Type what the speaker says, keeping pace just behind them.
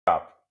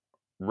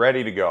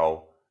ready to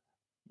go.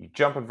 You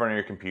jump in front of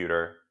your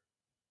computer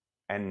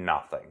and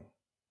nothing.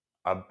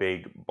 A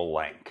big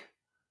blank.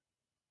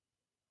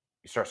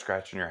 You start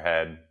scratching your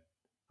head.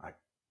 Like,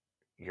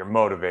 you're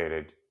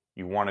motivated.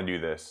 You want to do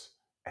this.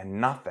 And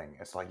nothing.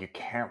 It's like you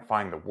can't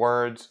find the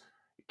words.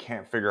 You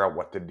can't figure out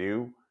what to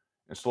do.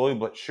 And slowly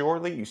but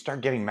surely, you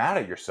start getting mad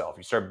at yourself.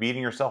 You start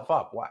beating yourself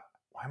up. Why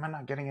am I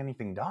not getting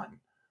anything done?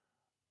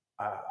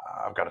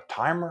 I've got a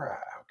timer.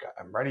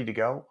 I'm ready to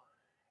go.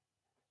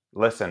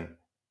 Listen,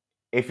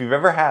 if you've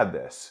ever had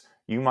this,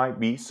 you might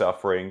be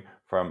suffering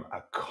from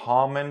a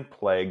common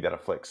plague that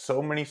afflicts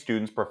so many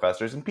students,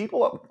 professors, and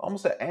people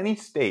almost at any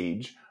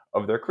stage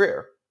of their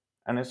career.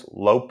 And it's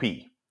low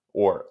P,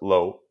 or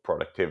low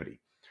productivity.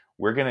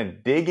 We're going to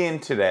dig in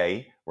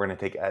today. We're going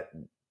to take a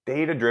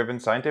data-driven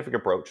scientific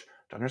approach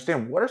to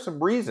understand what are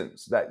some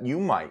reasons that you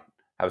might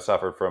have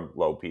suffered from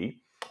low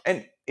P.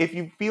 And if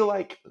you feel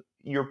like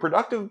you're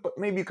productive, but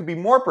maybe you could be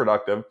more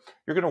productive,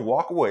 you're going to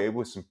walk away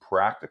with some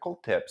practical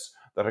tips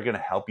that are going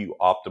to help you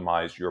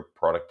optimize your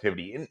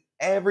productivity in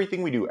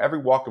everything we do, every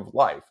walk of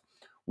life.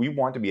 We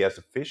want to be as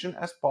efficient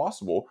as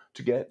possible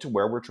to get to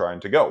where we're trying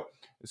to go.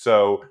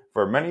 So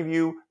for many of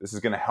you, this is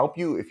going to help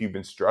you if you've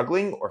been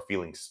struggling or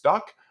feeling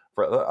stuck.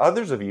 For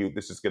others of you,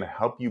 this is going to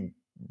help you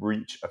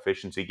reach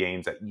efficiency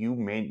gains that you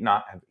may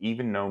not have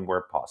even known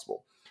were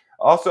possible.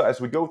 Also,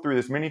 as we go through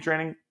this mini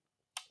training,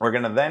 we're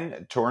going to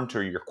then turn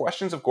to your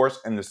questions, of course,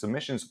 and the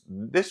submissions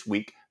this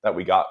week that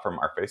we got from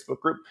our Facebook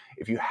group.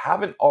 If you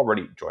haven't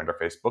already joined our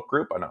Facebook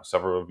group, I know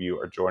several of you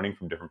are joining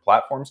from different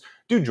platforms,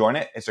 do join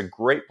it. It's a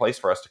great place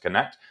for us to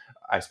connect.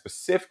 I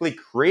specifically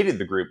created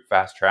the group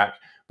FastTrack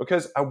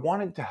because I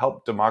wanted to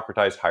help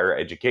democratize higher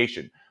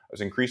education. I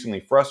was increasingly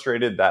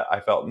frustrated that I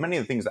felt many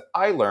of the things that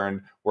I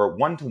learned were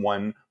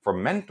one-to-one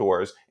from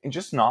mentors and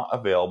just not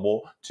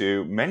available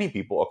to many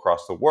people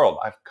across the world.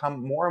 I've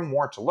come more and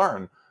more to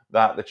learn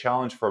that the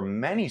challenge for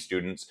many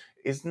students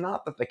is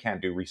not that they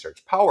can't do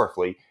research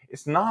powerfully.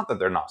 It's not that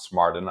they're not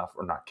smart enough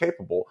or not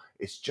capable.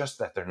 It's just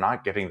that they're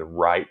not getting the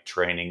right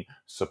training,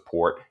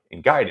 support,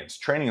 and guidance.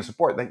 Training and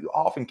support that you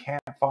often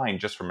can't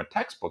find just from a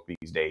textbook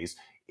these days.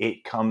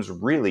 It comes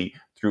really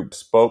through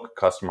bespoke,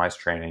 customized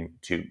training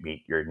to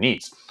meet your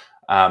needs.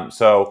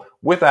 So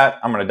with that,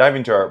 I'm going to dive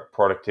into our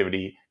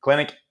productivity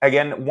clinic.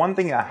 Again, one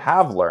thing I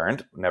have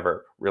learned,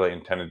 never really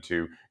intended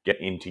to get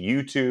into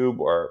YouTube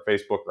or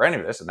Facebook or any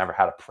of this, I never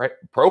had a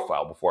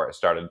profile before I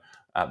started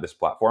this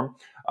platform,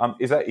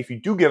 is that if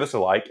you do give us a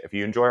like, if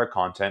you enjoy our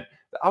content,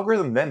 the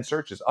algorithm then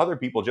searches other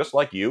people just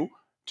like you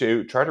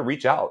to try to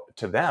reach out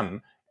to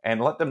them and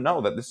let them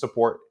know that this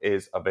support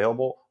is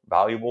available,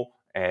 valuable,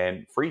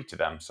 and free to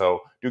them.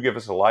 So do give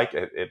us a like.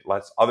 It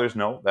lets others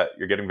know that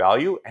you're getting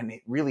value, and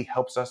it really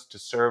helps us to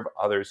serve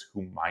others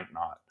who might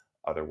not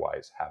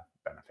otherwise have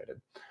benefited.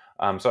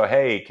 So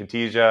hey,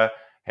 Khadija,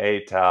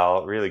 hey,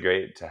 Tal, really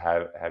great to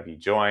have you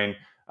join.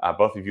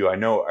 Both of you I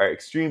know are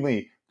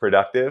extremely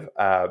productive.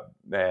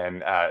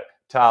 And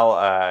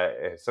Tal,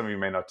 some of you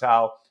may know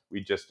Tal.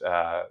 We just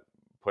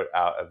put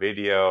out a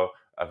video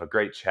of a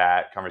great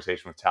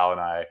conversation with Tal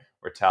and I,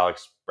 where Tal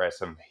expressed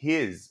some of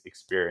his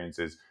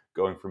experiences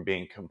going from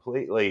being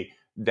completely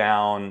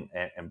down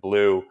and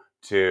blue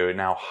to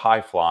now high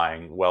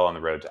flying, well on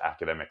the road to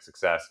academic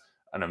success.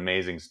 An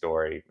amazing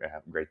story.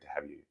 Great to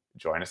have you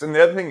join us. And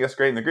the other thing that's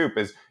great in the group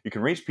is you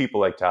can reach people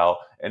like Tal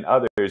and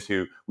others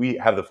who we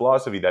have the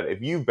philosophy that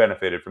if you've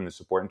benefited from the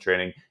support and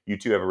training, you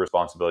too have a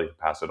responsibility to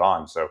pass it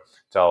on. So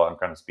Tal, I'm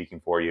kind of speaking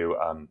for you.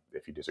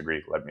 If you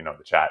disagree, let me know in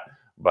the chat.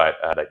 But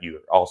that you're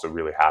also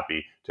really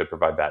happy to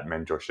provide that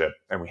mentorship.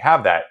 And we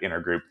have that in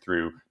our group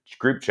through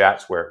group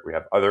chats where we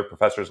have other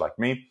professors like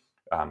me,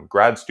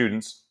 grad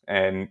students,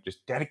 and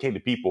just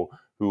dedicated people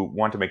who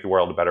want to make the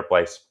world a better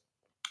place.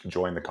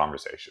 Join the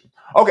conversation.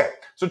 Okay,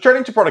 so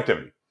turning to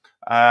productivity.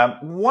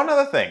 One of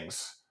the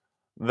things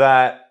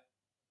that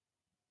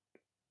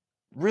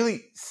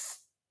really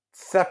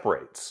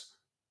separates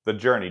the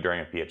journey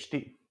during a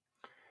PhD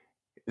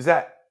is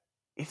that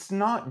it's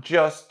not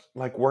just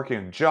like working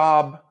a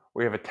job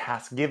where you have a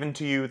task given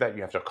to you that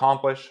you have to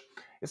accomplish.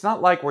 It's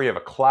not like where you have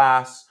a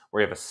class,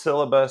 where you have a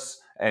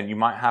syllabus, and you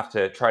might have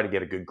to try to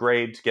get a good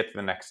grade to get to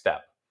the next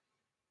step.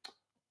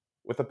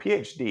 With a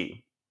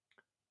PhD,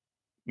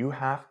 you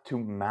have to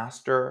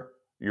master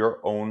your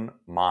own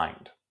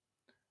mind.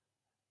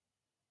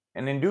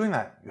 And in doing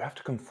that, you have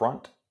to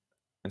confront,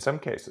 in some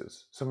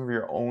cases, some of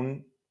your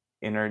own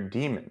inner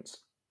demons.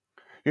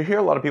 You hear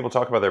a lot of people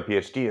talk about their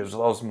PhD as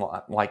well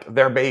as like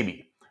their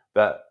baby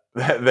that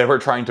they were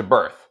trying to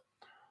birth.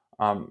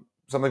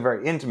 Something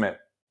very intimate,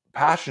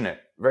 passionate,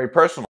 very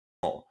personal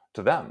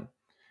to them.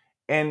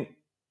 And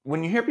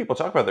when you hear people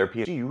talk about their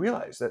PhD, you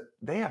realize that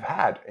they have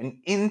had an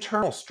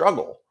internal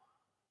struggle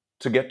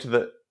to get to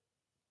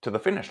the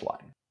finish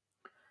line.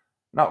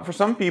 Now, for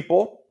some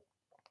people,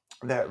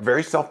 they're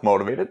very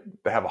self-motivated.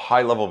 They have a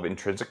high level of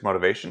intrinsic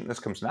motivation.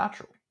 This comes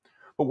naturally.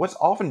 But what's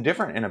often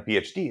different in a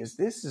PhD is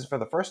this is for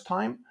the first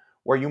time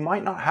where you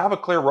might not have a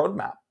clear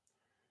roadmap.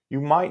 You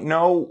might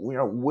know,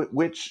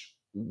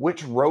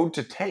 which road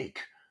to take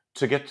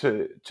to get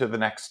to the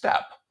next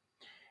step.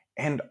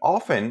 And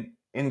often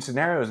in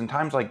scenarios and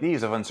times like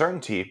these of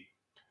uncertainty,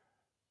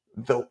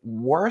 the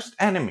worst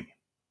enemy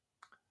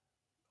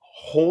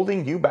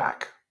holding you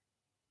back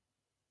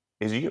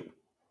is you.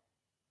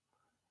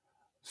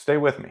 Stay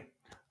with me.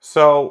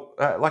 So,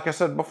 like I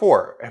said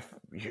before, if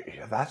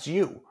that's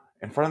you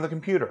in front of the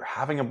computer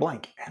having a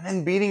blank and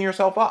then beating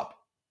yourself up,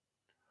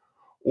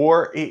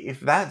 or if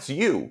that's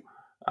you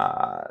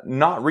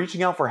not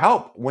reaching out for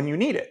help when you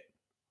need it,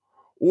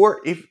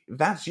 or if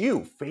that's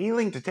you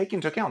failing to take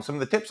into account some of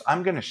the tips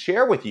I'm going to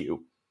share with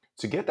you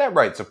to get that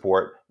right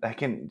support,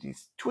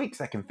 these tweaks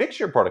that can fix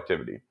your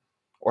productivity,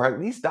 or at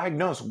least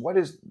diagnose what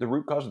is the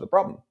root cause of the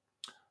problem,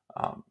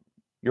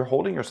 you're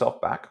holding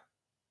yourself back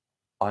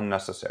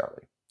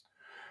unnecessarily.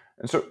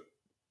 And so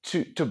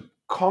to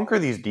conquer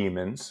these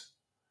demons,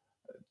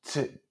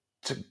 to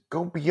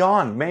go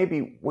beyond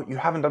maybe what you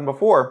haven't done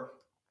before,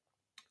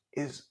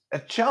 is a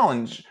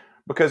challenge,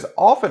 because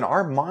often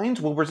our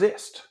minds will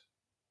resist.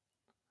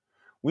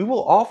 We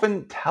will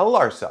often tell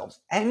ourselves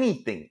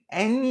anything,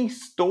 any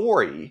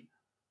story,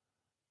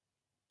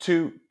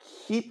 to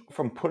keep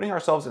from putting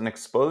ourselves and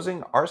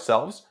exposing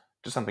ourselves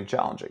to something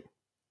challenging.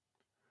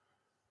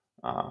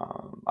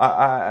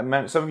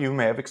 Some of you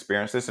may have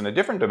experienced this in a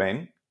different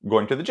domain,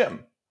 going to the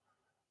gym.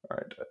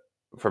 Right?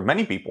 For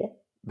many people,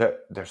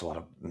 there's a lot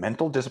of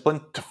mental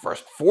discipline to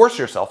first force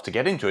yourself to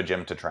get into a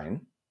gym to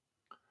train.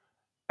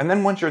 And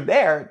then once you're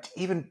there, to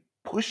even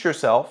push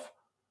yourself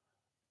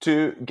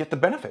to get the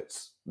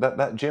benefits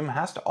that gym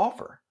has to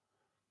offer.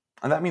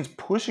 And that means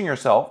pushing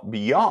yourself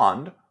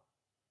beyond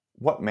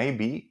what may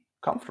be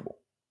comfortable.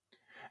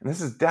 And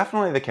this is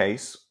definitely the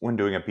case when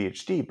doing a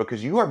PhD,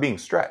 because you are being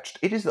stretched.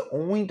 It is the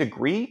only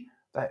degree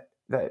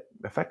that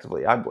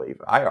effectively, I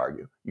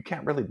argue, you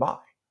can't really buy.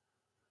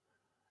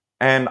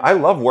 And I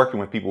love working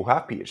with people who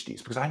have PhDs,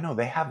 because I know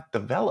they have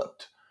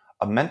developed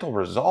a mental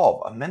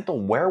resolve, a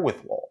mental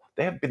wherewithal.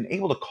 They have been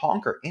able to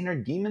conquer inner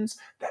demons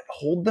that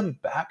hold them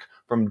back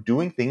from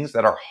doing things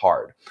that are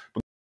hard.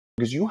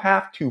 Because you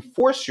have to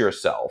force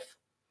yourself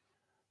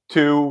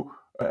to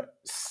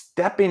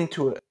step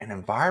into an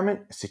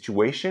environment, a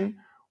situation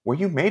where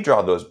you may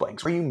draw those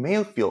blanks, where you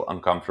may feel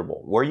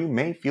uncomfortable, where you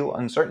may feel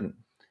uncertain.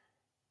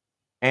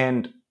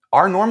 And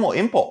our normal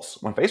impulse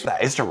when faced with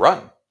that is to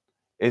run,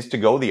 is to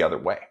go the other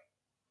way.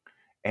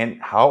 And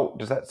how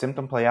does that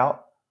symptom play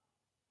out?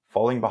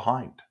 Falling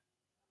behind,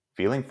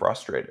 feeling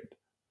frustrated,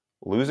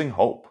 losing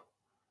hope,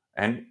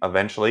 and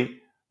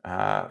eventually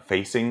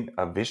facing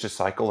a vicious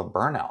cycle of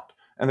burnout.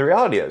 And the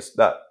reality is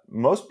that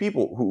most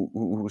people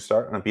who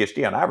start on a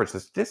PhD, on average, the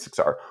statistics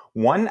are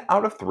 1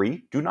 out of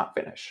 3 do not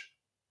finish.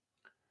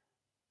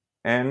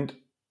 And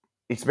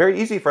it's very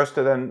easy for us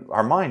to then,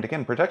 our mind,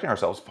 again, protecting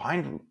ourselves,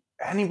 find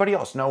anybody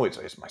else. No,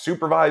 it's my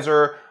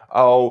supervisor.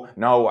 Oh,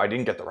 no, I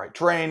didn't get the right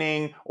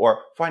training,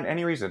 or find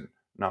any reason.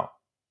 No.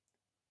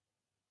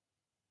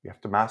 You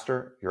have to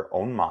master your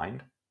own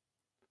mind.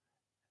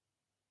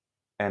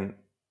 And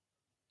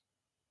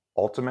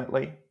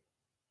ultimately,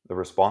 the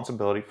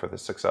responsibility for the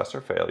success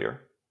or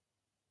failure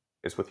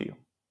is with you.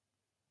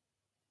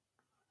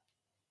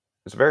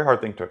 It's a very hard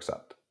thing to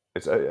accept.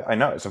 I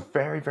know it's a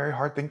very, very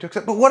hard thing to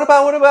accept. But what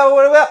about?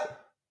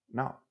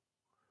 No.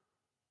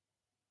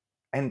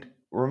 And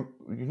you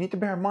need to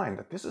bear in mind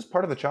that this is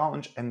part of the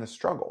challenge and the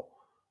struggle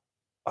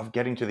of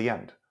getting to the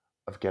end,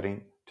 of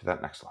getting to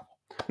that next level.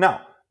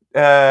 Now,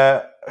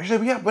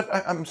 but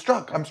I'm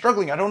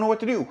struggling. I don't know what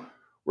to do.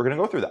 We're going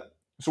to go through that.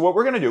 So what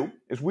we're going to do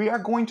is we are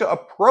going to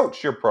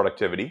approach your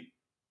productivity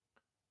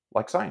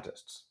like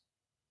scientists.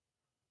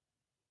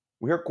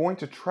 We are going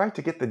to try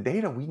to get the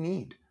data we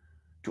need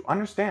to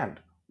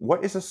understand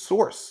what is a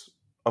source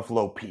of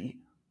low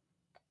P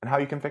and how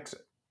you can fix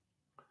it.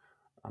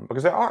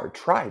 Because there are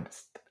tried,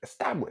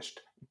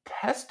 established,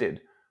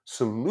 tested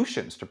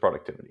solutions to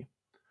productivity.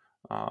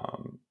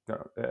 I'm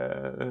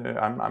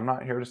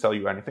not here to sell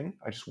you anything.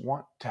 I just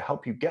want to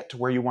help you get to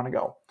where you want to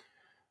go.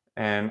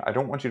 And I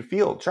don't want you to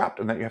feel trapped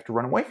and that you have to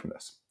run away from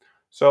this.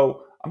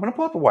 So I'm going to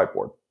pull up a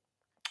whiteboard.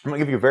 I'm going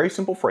to give you a very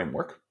simple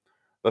framework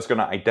that's going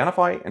to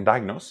identify and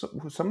diagnose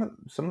some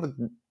of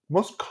the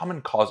most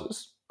common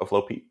causes of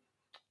low P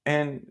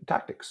and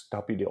tactics to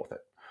help you deal with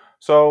it.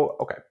 So,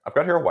 okay, I've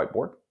got here a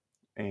whiteboard,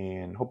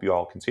 and hope you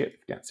all can see it.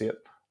 If you can't see it,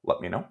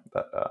 let me know.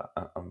 That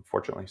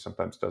unfortunately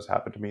sometimes does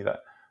happen to me,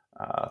 that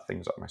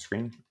things on my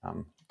screen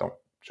don't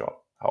show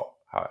up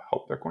how I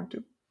hope they're going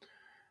to.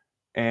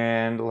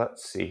 And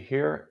let's see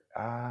here.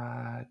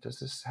 Does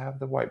this have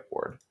the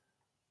whiteboard?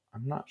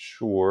 I'm not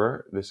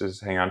sure.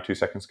 Hang on 2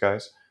 seconds,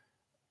 guys.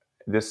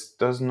 This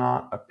does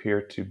not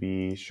appear to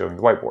be showing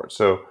the whiteboard.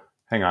 So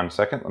hang on a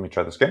second. Let me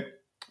try this again.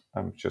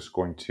 I'm just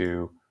going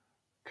to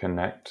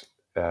connect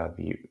the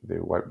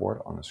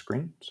whiteboard on the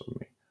screen. So let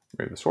me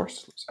remove the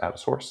source. Let's add a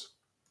source.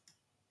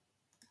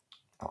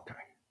 Okay.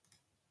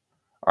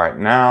 All right,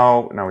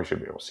 now we should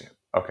be able to see it.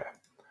 Okay.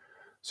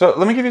 So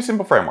let me give you a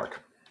simple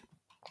framework.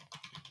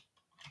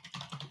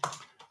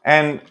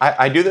 And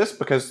I do this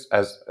because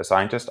as a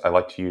scientist, I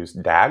like to use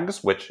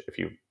DAGs, which if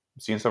you've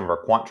seen some of our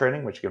quant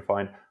training, which you can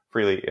find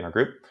freely in our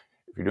group,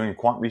 if you're doing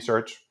quant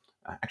research,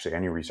 actually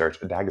any research,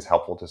 a DAG is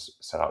helpful to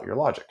set out your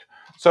logic.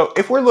 So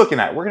if we're going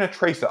to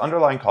trace the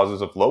underlying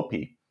causes of low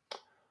P.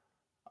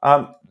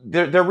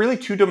 There are really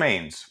two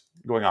domains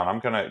going on. I'm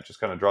going to just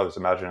kind of draw this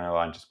imaginary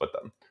line to split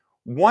them.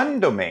 One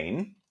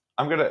domain,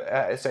 I'm going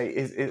to say,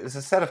 is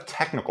a set of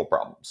technical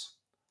problems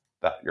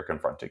that you're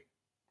confronting.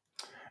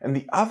 And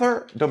the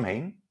other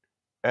domain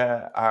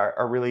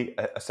are really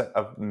a set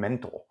of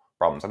mental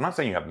problems. I'm not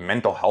saying you have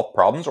mental health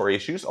problems or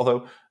issues,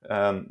 although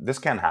this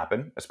can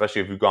happen,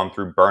 especially if you've gone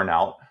through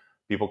burnout.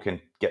 People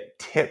can get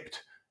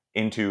tipped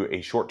into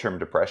a short-term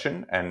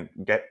depression and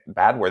get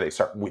bad where they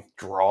start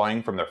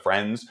withdrawing from their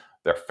friends,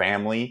 their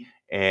family,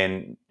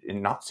 and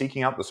not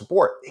seeking out the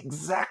support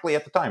exactly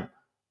at the time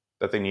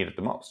that they need it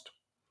the most.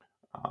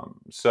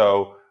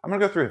 So I'm going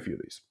to go through a few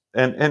of these.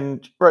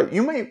 And right,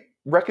 you may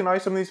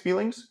recognize some of these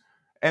feelings,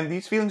 and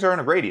these feelings are in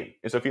a gradient.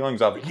 It's the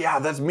feelings of, yeah,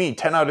 that's me,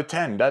 10 out of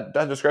 10. That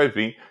describes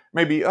me.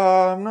 Maybe,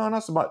 no,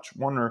 not so much.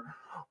 One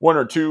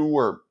or two,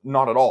 or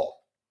not at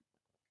all.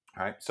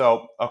 All right.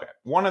 So, okay,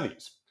 one of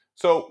these.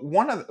 So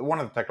one of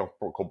the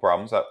technical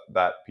problems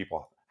that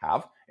people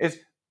have is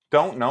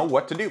don't know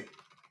what to do.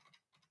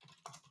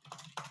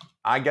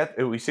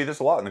 We see this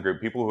a lot in the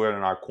group. People who are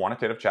in our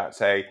quantitative chat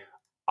say,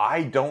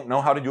 I don't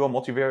know how to do a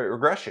multivariate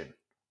regression.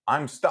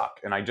 I'm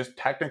stuck, and I just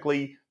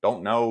technically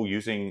don't know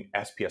using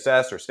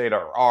SPSS or Stata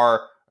or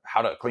R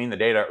how to clean the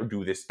data or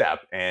do this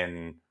step.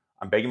 And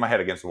I'm banging my head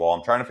against the wall.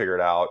 I'm trying to figure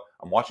it out.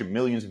 I'm watching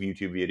millions of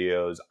YouTube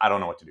videos. I don't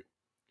know what to do.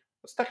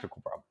 That's a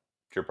technical problem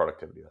to your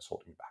productivity that's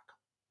holding you back.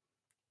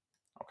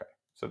 Okay,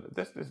 so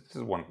this is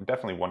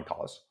definitely one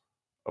cause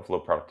of low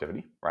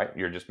productivity, right?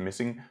 You're just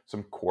missing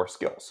some core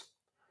skills.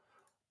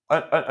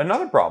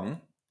 Another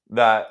problem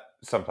that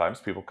sometimes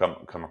people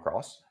come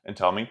across and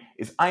tell me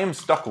is I am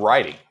stuck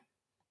writing.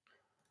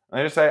 And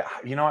they just say,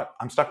 you know what,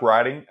 I'm stuck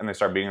writing, and they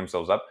start beating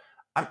themselves up.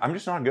 I'm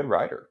just not a good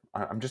writer.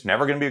 I'm just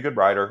never going to be a good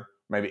writer.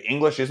 Maybe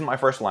English isn't my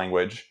first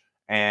language,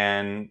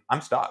 and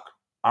I'm stuck.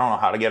 I don't know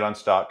how to get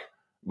unstuck,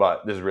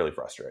 but this is really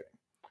frustrating.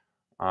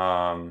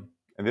 And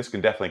this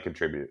can definitely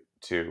contribute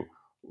to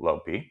low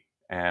P.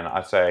 And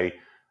I'd say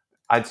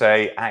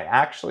the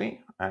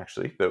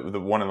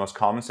one of the most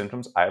common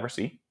symptoms I ever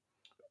see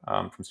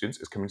from students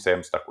is coming to say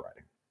I'm stuck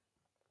writing.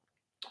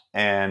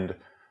 And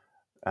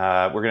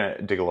we're going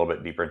to dig a little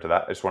bit deeper into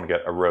that. I just want to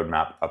get a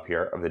roadmap up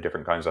here of the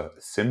different kinds of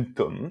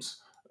symptoms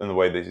and the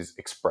way these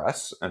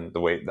express and the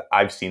way that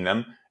I've seen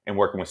them in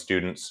working with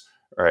students,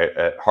 right,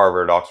 at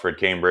Harvard, Oxford,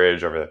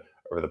 Cambridge over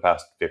the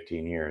past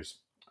 15 years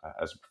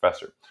as a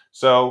professor.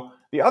 So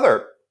the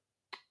other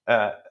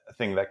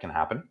thing that can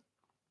happen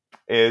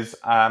is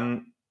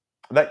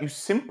that you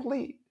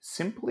simply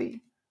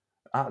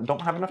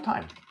don't have enough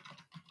time.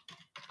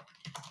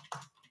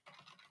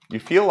 You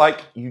feel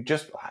like you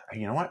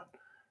know what?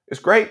 It's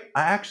great.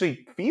 I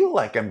actually feel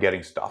like I'm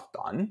getting stuff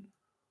done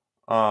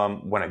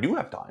when I do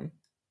have time.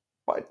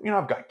 But,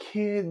 I've got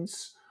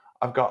kids.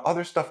 I've got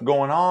other stuff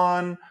going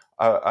on.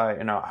 I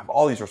have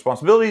all these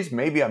responsibilities.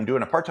 Maybe I'm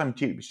doing a part-time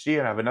PhD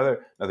and I have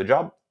another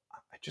job.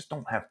 I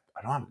don't have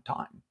the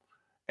time.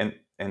 And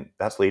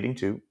that's leading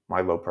to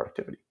my low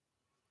productivity.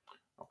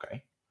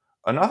 Okay.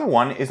 Another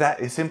one is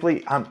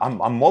simply I'm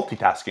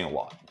multitasking a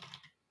lot.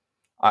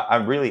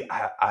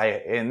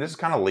 And this is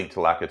kind of linked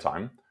to lack of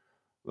time.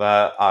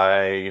 That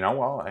I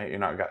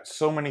got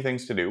so many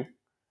things to do,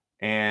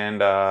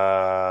 and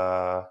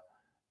I'm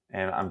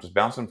just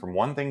bouncing from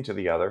one thing to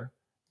the other,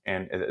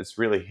 and it's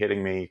really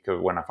hitting me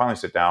because when I finally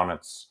sit down,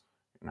 it's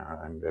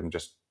I'm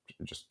just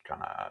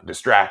kind of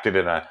distracted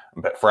and a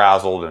bit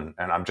frazzled, and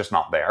I'm just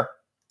not there.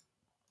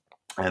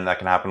 And that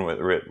can happen with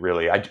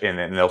really.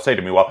 And they'll say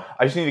to me, "Well,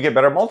 I just need to get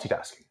better at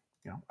multitasking."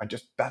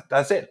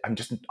 That's it. I'm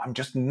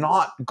just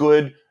not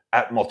good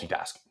at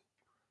multitasking.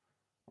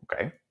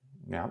 Okay.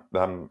 Yeah,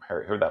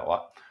 heard that a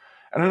lot.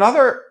 And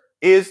another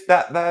is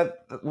that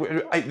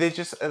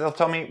they'll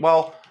tell me,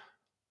 well,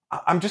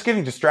 I'm just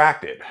getting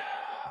distracted.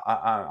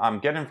 I'm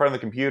getting in front of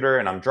the computer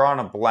and I'm drawing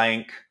a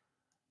blank,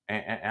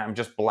 and I'm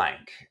just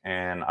blank.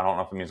 And I don't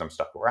know if it means I'm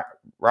stuck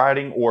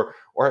writing or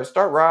I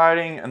start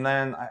writing and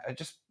then I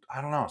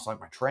don't know. It's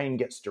like my train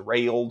gets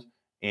derailed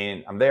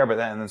and I'm there, but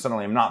then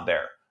suddenly I'm not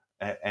there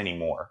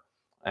anymore.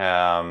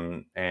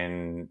 And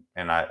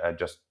I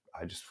just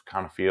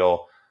kind of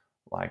feel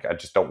like I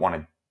just don't want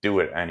to do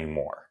it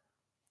anymore.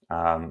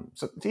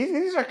 So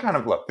these are kind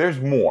of, look, there's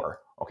more,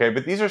 okay?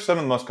 But these are some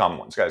of the most common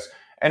ones, guys.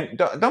 And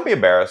don't be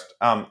embarrassed.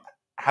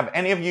 Have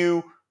any of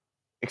you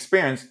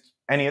experienced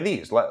any of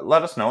these?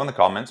 Let us know in the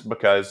comments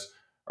because,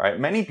 right,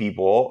 many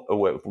people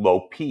with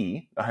low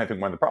P, I think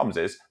one of the problems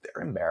is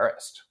they're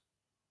embarrassed.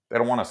 They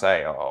don't want to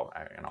say, oh,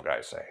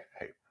 guys say,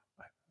 hey,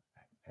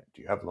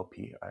 do you have low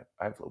P?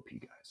 I have low P,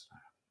 guys.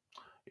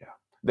 Yeah.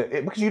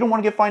 Because you don't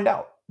want to get found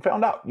out.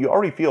 You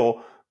already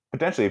feel,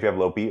 potentially, if you have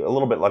low P, a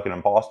little bit like an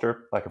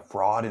imposter, like a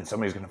fraud, and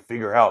somebody's going to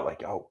figure out,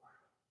 like, oh,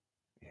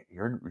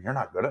 you're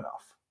not good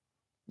enough.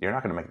 You're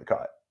not going to make the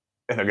cut.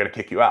 And they're going to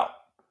kick you out.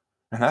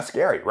 And that's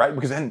scary, right?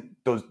 Because then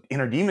those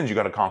inner demons you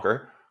got to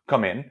conquer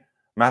come in,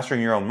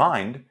 mastering your own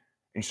mind, and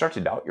you start to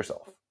doubt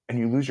yourself. And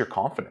you lose your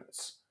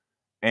confidence.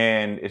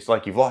 and it's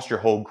like you've lost your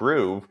whole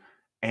groove,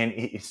 and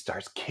it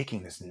starts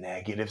kicking this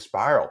negative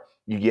spiral.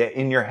 You get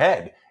in your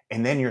head,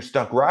 and then you're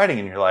stuck riding,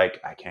 and you're like,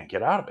 I can't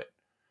get out of it.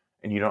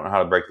 And you don't know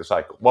how to break the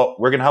cycle. Well,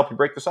 we're going to help you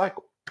break the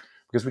cycle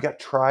because we got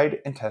tried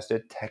and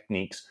tested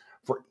techniques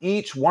for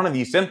each one of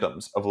these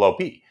symptoms of low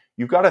P.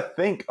 You've got to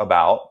think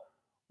about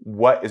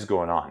what is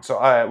going on.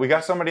 So we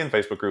got somebody in the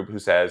Facebook group who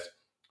says,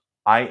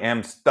 I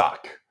am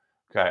stuck.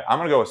 Okay, I'm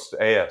going to go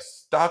with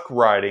stuck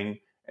riding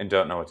and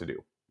don't know what to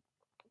do.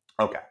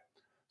 Okay,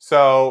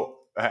 so,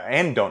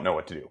 and don't know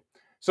what to do.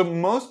 So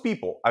most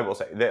people, I will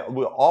say, they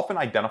will often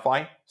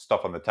identify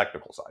stuff on the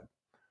technical side.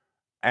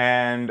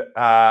 And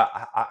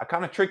I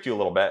kind of tricked you a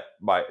little bit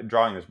by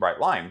drawing this bright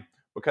line,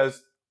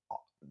 because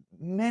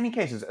many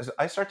cases, as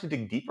I start to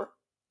dig deeper,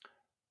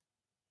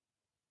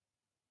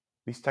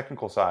 these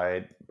technical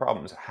side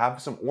problems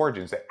have some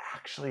origins that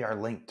actually are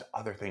linked to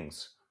other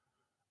things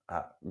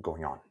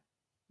going on.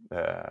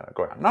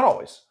 Not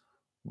always,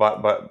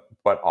 but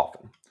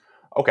often.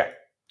 Okay,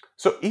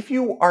 so if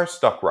you are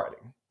stuck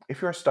riding,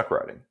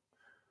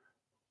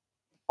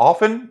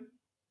 often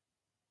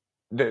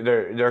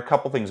there are a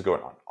couple things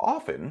going on.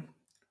 Often,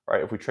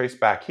 right, if we trace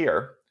back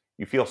here,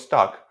 you feel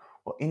stuck.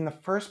 Well, in the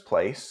first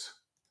place,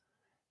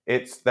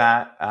 it's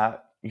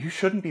that you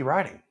shouldn't be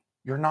writing.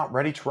 You're not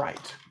ready to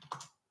write.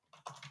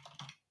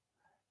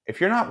 If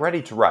you're not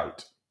ready to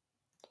write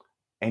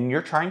and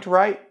you're trying to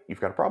write, you've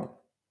got a problem.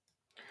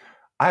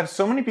 I have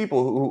so many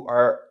people who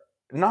are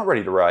not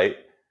ready to write,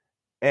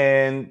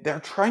 and they're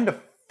trying to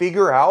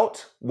figure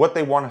out what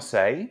they want to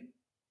say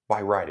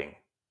by writing.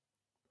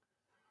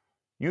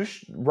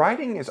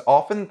 Writing is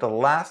often the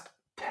last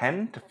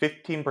 10 to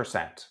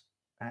 15%.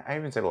 I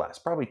even say less,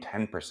 probably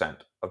 10%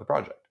 of the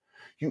project.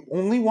 You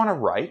only want to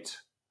write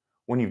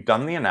when you've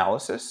done the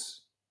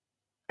analysis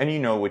and you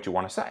know what you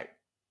want to say.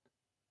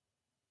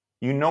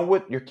 You know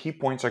what your key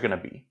points are going to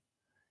be.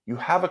 You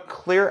have a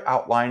clear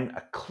outline,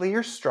 a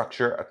clear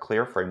structure, a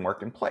clear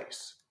framework in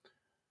place.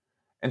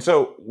 And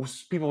so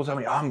people will tell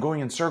me, oh, I'm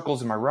going in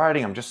circles in my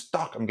writing, I'm just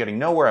stuck, I'm getting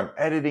nowhere, I'm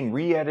editing,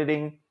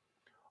 re-editing.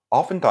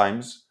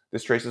 Oftentimes,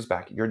 this traces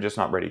back, you're just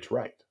not ready to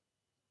write.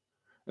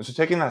 And so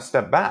taking that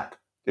step back,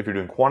 if you're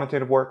doing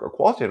quantitative work or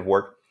qualitative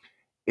work,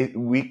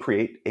 we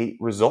create a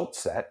result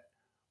set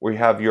where you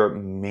have your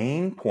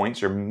main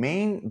points, your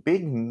main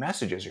big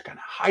messages, your kind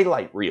of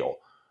highlight reel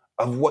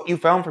of what you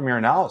found from your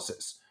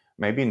analysis.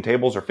 Maybe in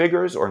tables or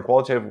figures, or in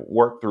qualitative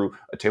work through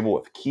a table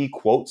with key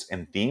quotes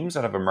and themes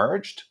that have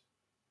emerged.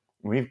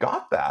 When you've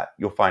got that,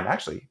 you'll find,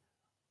 actually,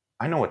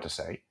 I know what to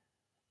say.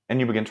 And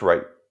you begin to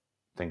write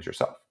things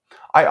yourself.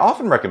 I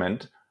often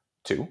recommend,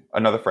 too,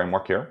 another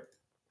framework here.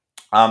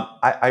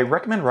 I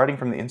recommend writing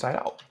from the inside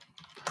out.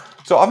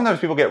 So oftentimes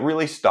people get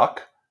really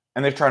stuck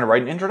and they're trying to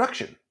write an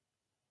introduction.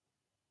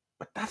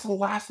 But that's the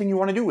last thing you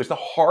want to do. It's the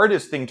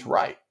hardest thing to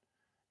write.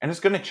 And it's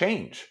going to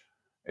change.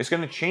 It's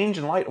going to change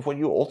in light of what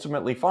you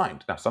ultimately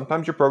find. Now,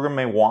 sometimes your program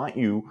may want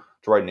you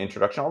to write an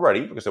introduction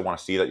already because they want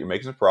to see that you're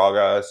making some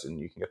progress and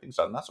you can get things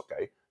done. That's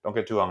okay. Don't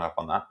get too hung up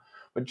on that.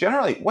 But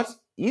generally, what's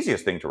the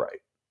easiest thing to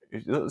write?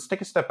 Let's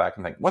take a step back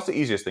and think, what's the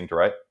easiest thing to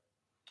write?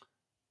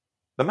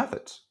 The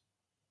methods.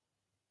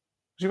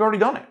 Because you've already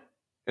done it.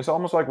 It's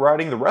almost like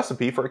writing the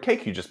recipe for a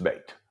cake you just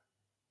baked.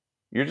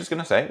 You're just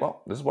going to say,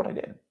 well, this is what I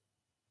did.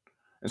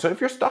 And so if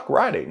you're stuck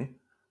writing,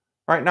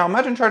 right, now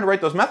imagine trying to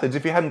write those methods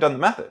if you hadn't done the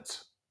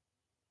methods.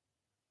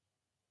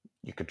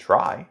 You could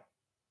try,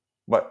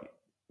 but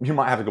you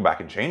might have to go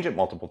back and change it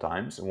multiple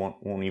times. It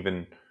won't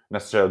even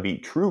necessarily be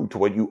true to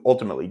what you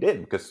ultimately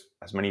did, because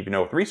as many of you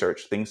know with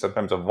research, things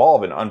sometimes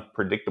evolve in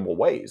unpredictable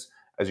ways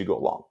as you go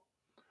along.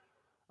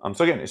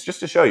 So again, it's just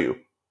to show you,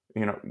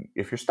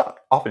 if you're stuck,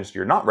 often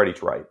you're not ready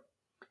to write.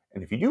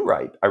 And if you do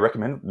write, I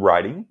recommend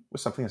writing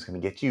with something that's going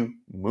to get you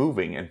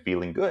moving and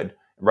feeling good.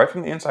 Right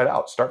from the inside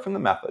out. Start from the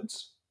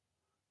methods,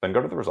 then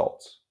go to the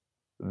results,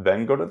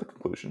 then go to the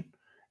conclusion,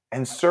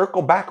 and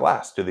circle back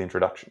last to the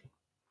introduction.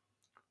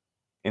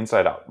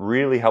 Inside out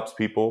really helps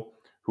people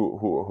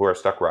who are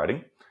stuck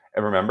writing.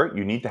 And remember,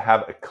 you need to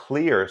have a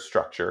clear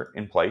structure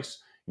in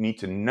place. You need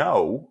to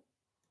know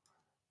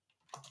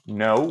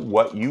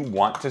what you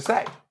want to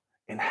say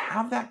and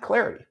have that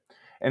clarity.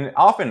 And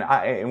often,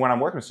 when I'm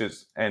working with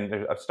students and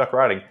they're stuck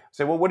writing, I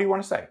say, well, what do you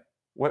want to say?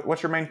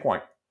 What's your main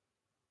point?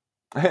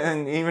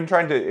 And even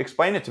trying to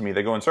explain it to me,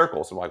 they go in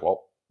circles. I'm like,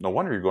 well, no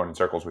wonder you're going in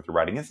circles with your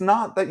writing. It's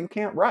not that you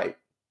can't write.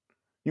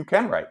 You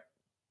can write.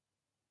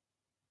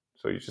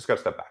 So you just got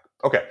to step back.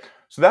 Okay,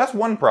 so that's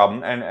one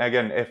problem. And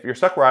again, if you're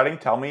stuck writing,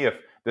 tell me if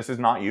this is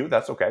not you.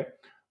 That's okay.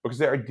 Because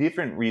there are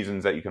different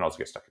reasons that you can also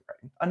get stuck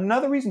writing.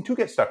 Another reason to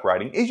get stuck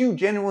writing is you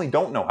genuinely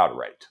don't know how to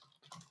write.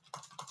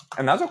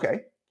 And that's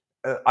okay.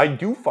 I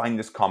do find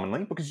this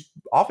commonly because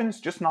often it's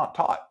just not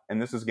taught.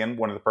 And this is, again,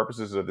 one of the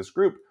purposes of this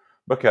group,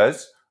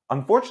 because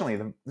unfortunately,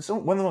 this is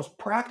one of the most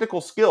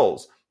practical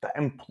skills that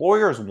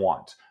employers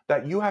want,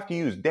 that you have to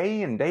use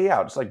day in, day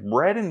out. It's like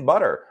bread and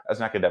butter as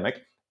an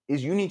academic,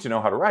 is you need to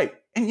know how to write.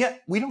 And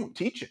yet we don't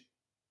teach it.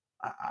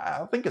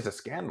 I think it's a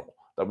scandal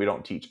that we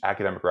don't teach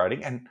academic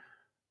writing. And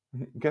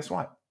guess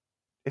what?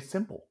 It's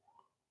simple.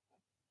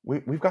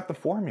 We've got the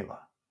formula.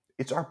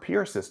 It's our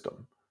peer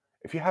system.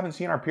 If you haven't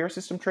seen our peer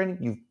system training,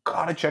 you've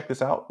got to check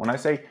this out. When I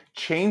say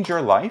change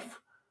your life,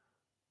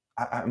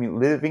 I mean,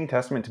 living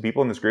testament to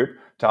people in this group.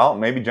 Tal,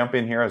 maybe jump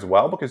in here as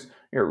well, because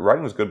your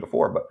writing was good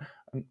before, but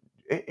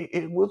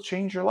it will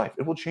change your life.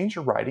 It will change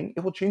your writing. It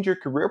will change your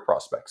career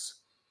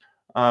prospects.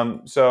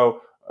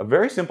 So a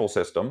very simple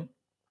system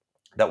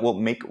that will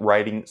make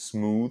writing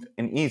smooth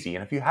and easy.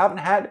 And if you haven't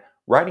had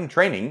writing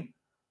training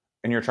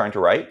and you're trying to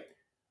write,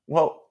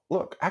 well,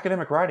 look,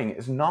 academic writing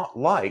is not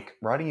like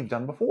writing you've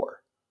done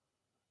before.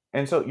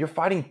 And so you're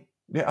fighting.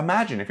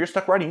 Imagine if you're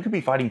stuck writing, you could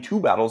be fighting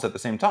two battles at the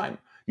same time.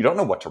 You don't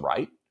know what to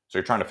write, so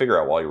you're trying to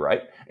figure out while you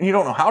write, and you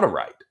don't know how to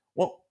write.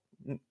 Well,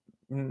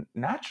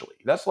 naturally,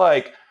 that's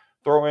like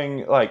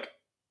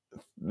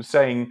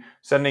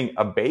sending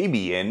a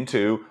baby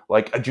into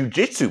like a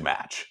jujitsu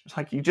match. It's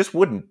like you just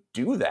wouldn't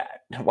do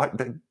that.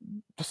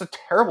 That's a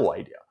terrible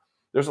idea.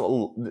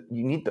 You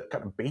need the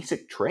kind of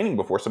basic training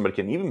before somebody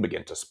can even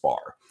begin to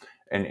spar,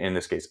 and in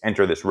this case,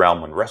 enter this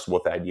realm and wrestle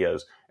with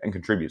ideas and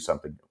contribute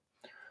something new.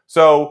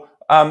 So,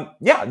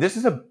 this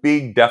is a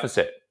big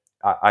deficit,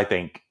 I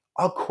think,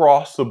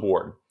 across the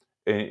board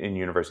in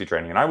university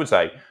training. And I would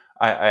say,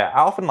 I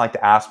often like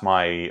to ask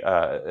my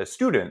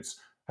students,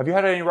 have you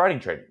had any writing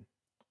training?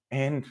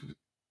 And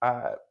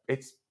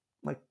it's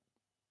like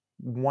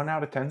 1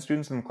 out of 10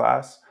 students in the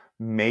class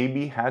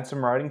maybe had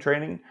some writing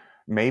training,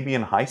 maybe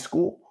in high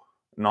school,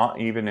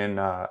 not even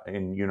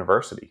in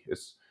university.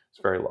 It's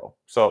very low.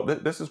 So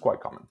this is quite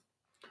common.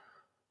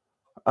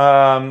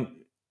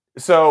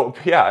 So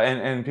yeah,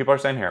 and people are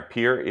saying here,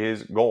 peer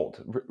is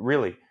gold.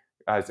 Really,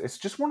 guys, it's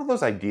just one of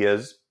those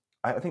ideas.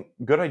 I think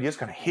good ideas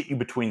kind of hit you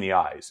between the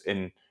eyes,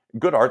 and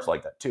good art's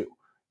like that too.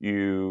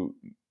 You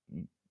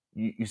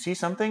see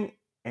something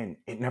and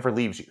it never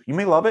leaves you. You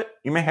may love it,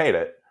 you may hate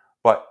it,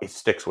 but it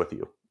sticks with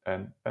you,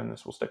 and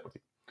this will stick with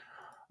you.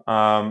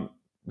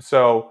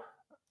 So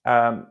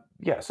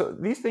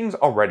these things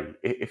already,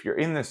 if you're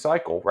in this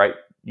cycle, right?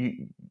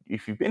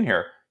 If you've been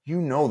here, you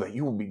know that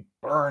you will be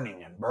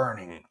burning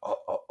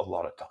a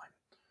lot of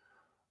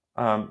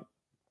time.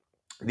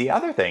 The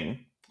other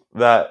thing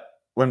that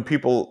when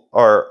people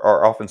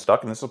are often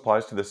stuck, and this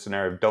applies to this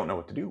scenario of don't know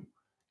what to do,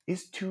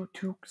 is to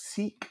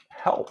seek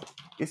help.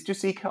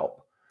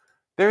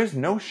 There is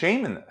no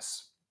shame in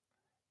this.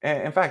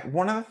 And in fact,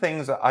 one of the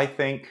things that I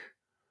think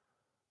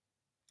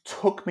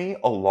took me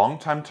a long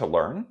time to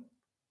learn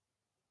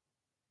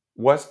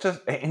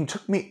and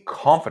took me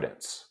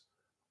confidence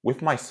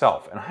with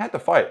myself. And I had to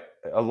fight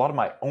a lot of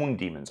my own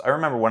demons. I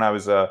remember when I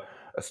was a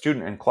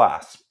student in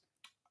class,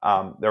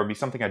 there would be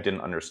something I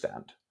didn't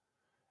understand.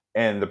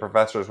 And the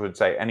professors would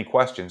say, any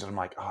questions? And I'm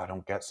like, I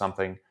don't get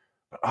something,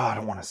 but I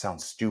don't want to sound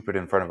stupid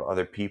in front of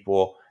other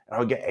people. And I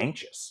would get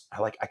anxious.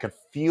 I could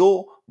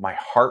feel my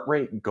heart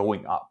rate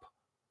going up.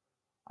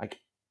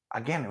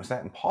 Again, it was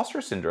that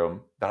imposter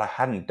syndrome that I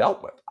hadn't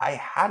dealt with. I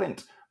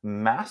hadn't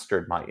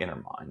mastered my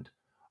inner mind.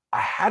 I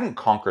hadn't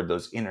conquered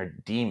those inner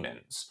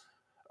demons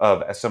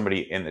of, as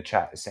somebody in the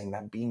chat is saying,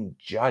 that being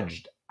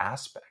judged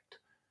aspect.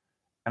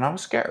 And I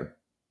was scared.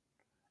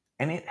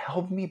 And it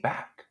held me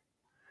back.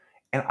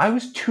 And I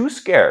was too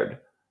scared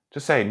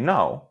to say,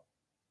 no,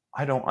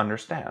 I don't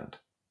understand.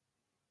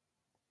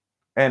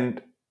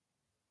 And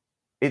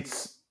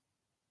it's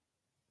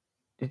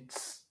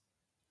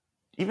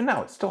even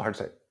now, it's still hard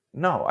to say,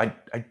 no, I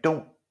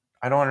don't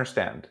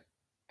understand.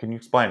 Can you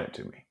explain it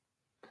to me?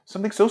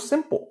 Something so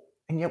simple,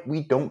 and yet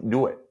we don't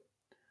do it.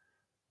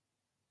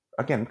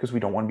 Again, because we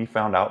don't want to be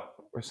found out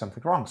or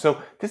something wrong.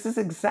 So this is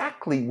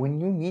exactly when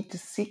you need to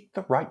seek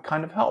the right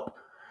kind of help.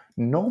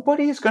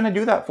 Nobody is going to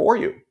do that for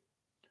you.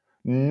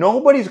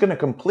 Nobody's going to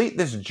complete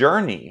this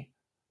journey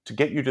to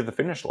get you to the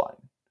finish line.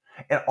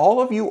 And all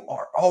of you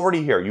are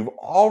already here. You've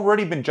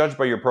already been judged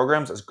by your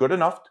programs as good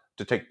enough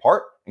to take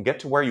part and get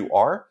to where you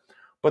are.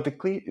 But the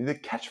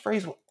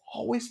catchphrase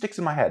always sticks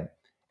in my head,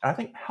 and I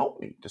think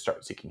helped me to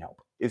start seeking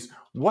help, is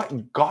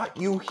what got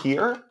you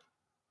here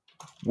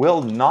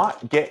will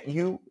not get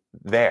you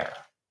there.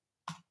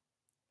 I'll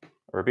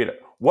repeat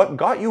it. What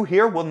got you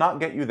here will not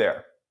get you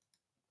there.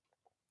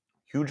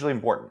 Hugely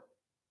important.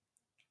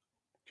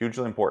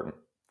 Hugely important.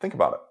 Think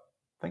about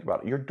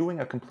it. You're doing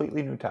a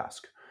completely new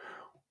task.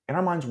 In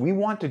our minds, we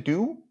want to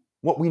do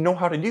what we know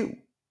how to do.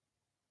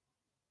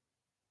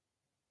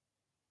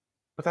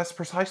 But that's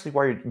precisely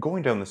why you're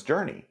going down this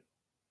journey.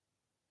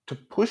 To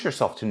push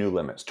yourself to new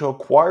limits, to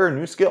acquire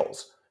new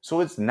skills.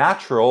 So it's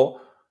natural,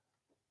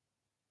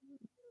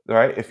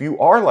 right? If you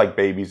are like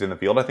babies in the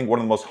field, I think one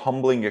of the most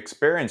humbling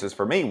experiences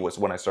for me was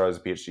when I started as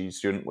a PhD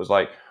student, was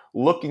like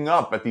looking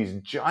up at these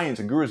giants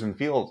and gurus in the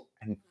field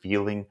and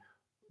feeling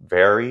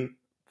very,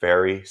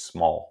 very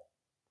small.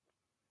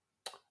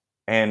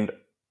 And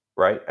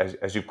right,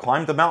 as you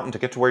climb the mountain to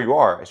get to where you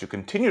are, as you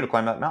continue to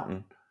climb that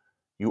mountain,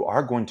 you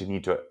are going to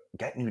need to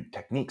get new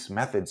techniques,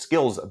 methods,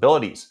 skills,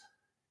 abilities.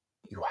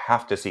 You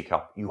have to seek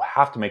help. You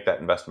have to make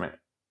that investment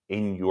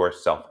in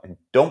yourself. And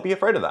don't be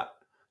afraid of that.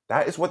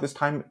 That is what this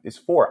time is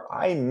for.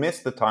 I miss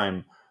the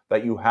time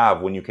that you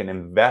have when you can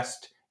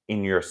invest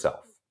in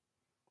yourself.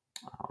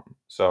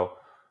 So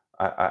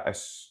I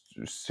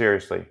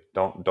seriously,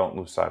 don't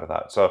lose sight of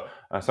that. So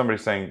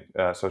somebody's saying,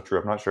 so true.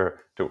 I'm not sure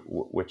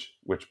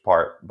which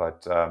part,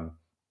 but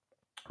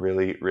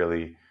really,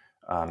 really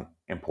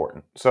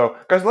important. So,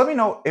 guys, let me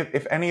know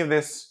if any of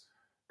this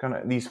kind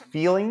of these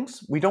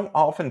feelings. We don't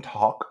often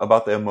talk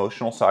about the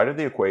emotional side of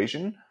the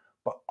equation,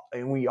 but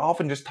we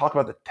often just talk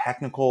about the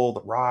technical,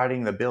 the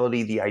riding, the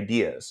ability, the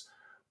ideas.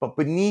 But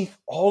beneath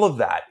all of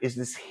that is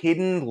this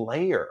hidden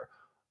layer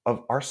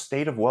of our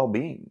state of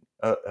well-being,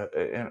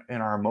 in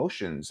our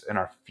emotions and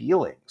our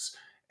feelings.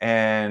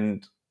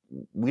 And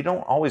we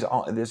don't always.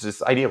 There's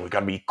this idea we've got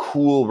to be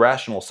cool,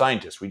 rational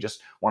scientists. We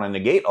just want to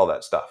negate all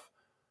that stuff.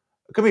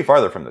 It could be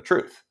farther from the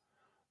truth.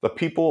 The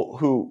people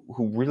who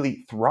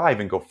really thrive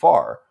and go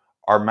far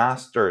are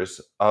masters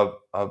of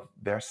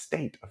their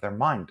state, of their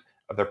mind,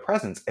 of their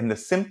presence. And the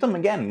symptom,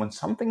 again, when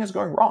something is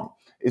going wrong,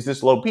 is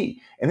this low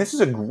P. And this is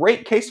a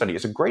great case study.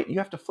 You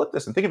have to flip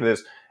this and think of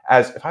this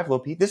as, if I have low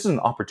P, this is an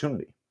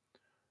opportunity.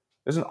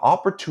 There's an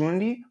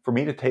opportunity for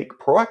me to take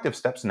proactive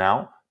steps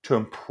now to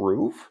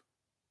improve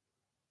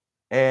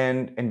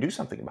and do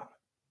something about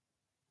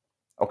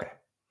it. Okay.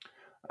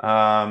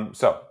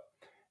 So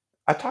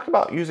I talked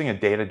about using a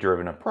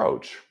data-driven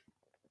approach.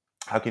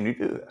 How can you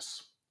do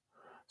this?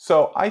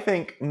 So I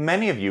think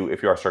many of you,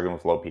 if you are struggling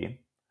with low P,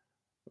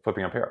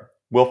 flipping up here,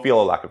 will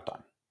feel a lack of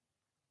time.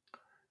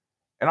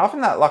 And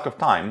often that lack of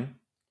time,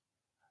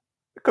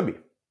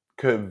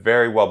 could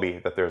very well be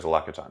that there's a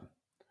lack of time.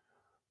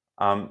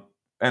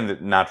 And the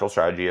natural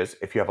strategy is,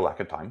 if you have a lack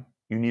of time,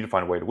 you need to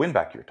find a way to win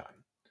back your time.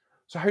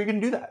 So how are you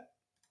going to do that?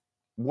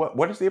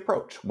 What is the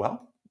approach?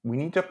 Well, we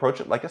need to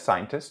approach it like a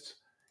scientist,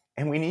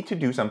 and we need to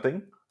do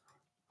something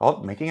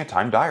called making a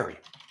time diary.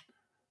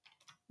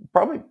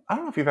 Probably, I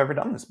don't know if you've ever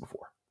done this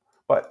before,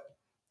 but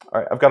all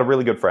right, I've got a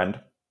really good friend,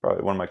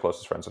 probably one of my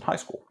closest friends in high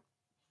school.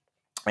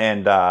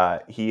 And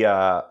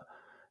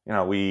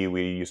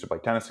we used to play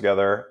tennis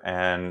together,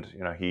 and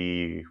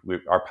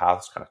our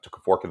paths kind of took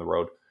a fork in the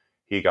road.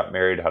 He got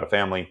married, had a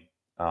family,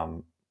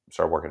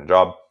 started working a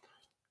job,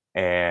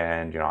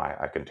 and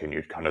I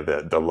continued kind of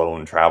the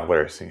lone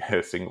traveler,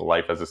 single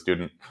life as a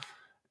student,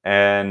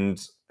 and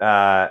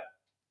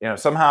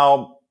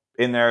somehow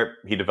in there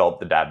he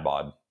developed the dad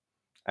bod,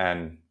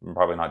 and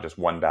probably not just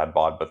one dad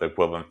bod, but the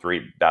equivalent of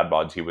 3 dad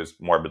bods. He was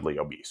morbidly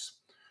obese,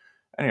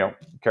 and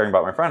caring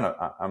about my friend,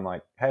 I'm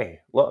like, hey,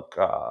 look,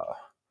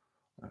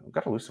 I've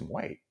got to lose some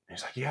weight. And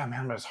he's like, yeah,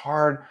 man, but it's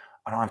hard.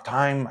 I don't have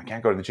time. I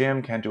can't go to the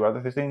gym. Can't do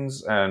other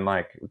things. And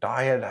like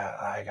diet,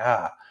 I'm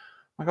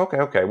like,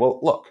 okay. Well,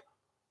 look,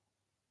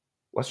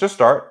 let's just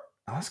start.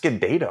 And let's get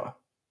data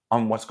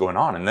on what's going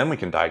on, and then we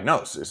can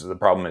diagnose. Is the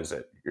problem is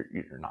that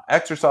you're not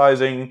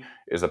exercising?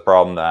 Is the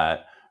problem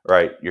that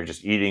you're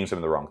just eating some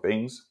of the wrong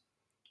things?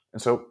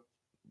 And so,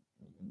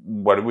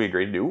 what did we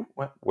agree to do?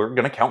 Well, we're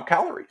going to count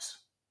calories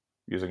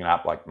using an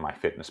app like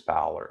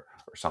MyFitnessPal or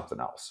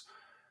something else.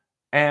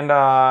 And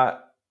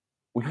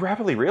we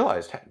rapidly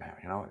realized,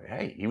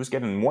 hey, he was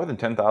getting more than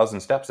 10,000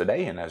 steps a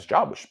day in his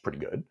job, which is pretty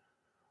good.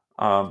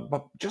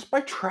 But just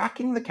by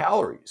tracking the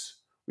calories,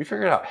 we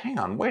figured out, hang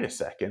on, wait a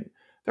second.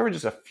 There were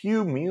just a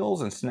few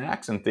meals and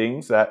snacks and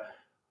things that,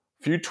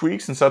 few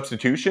tweaks and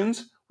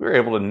substitutions, we were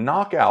able to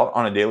knock out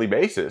on a daily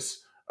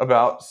basis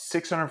about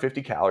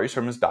 650 calories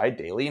from his diet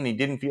daily, and he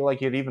didn't feel like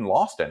he had even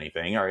lost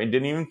anything, or he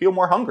didn't even feel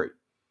more hungry.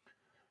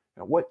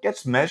 What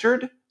gets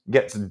measured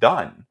gets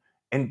done.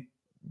 And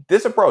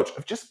this approach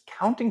of just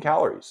counting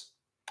calories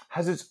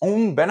has its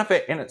own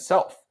benefit in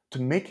itself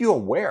to make you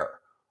aware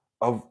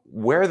of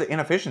where the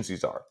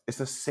inefficiencies are. It's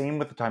the same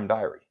with the time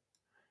diary.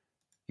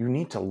 You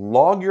need to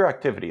log your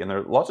activity, and there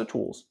are lots of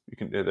tools.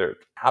 There are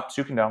apps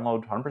you can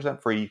download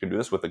 100% free. You can do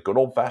this with a good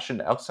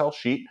old-fashioned Excel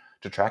sheet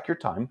to track your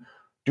time.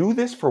 Do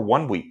this for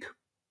 1 week.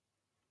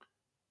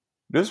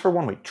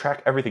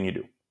 Track everything you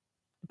do.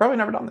 You've probably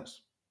never done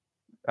this,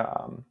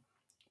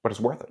 but it's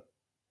worth it.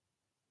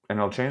 And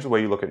it'll change the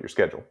way you look at your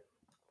schedule.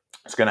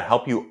 It's going to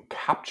help you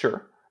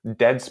capture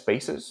dead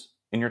spaces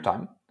in your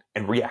time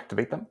and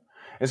reactivate them.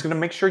 It's going to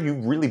make sure you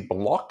really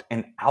blocked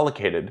and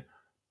allocated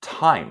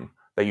time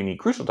that you need,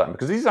 crucial time,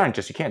 because these aren't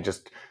just, you can't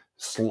just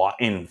slot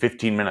in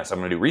 15 minutes, I'm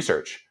going to do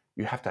research.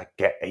 You have to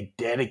get a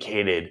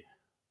dedicated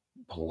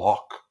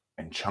block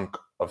and chunk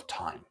of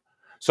time.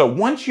 So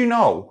once you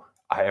know,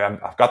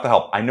 I've got the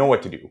help, I know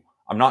what to do,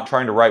 I'm not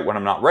trying to write when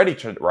I'm not ready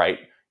to write,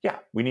 yeah,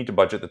 we need to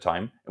budget the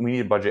time, and we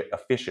need to budget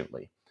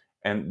efficiently.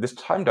 And this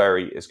time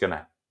diary is going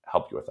to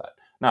help you with that.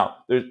 Now,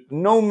 there's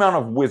no amount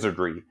of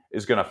wizardry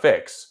is going to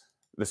fix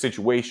the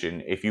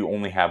situation if you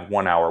only have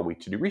 1 hour a week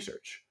to do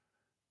research.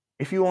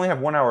 If you only have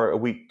 1 hour a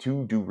week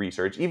to do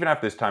research, even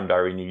after this time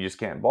diary and you just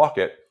can't block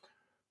it,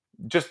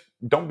 just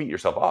don't beat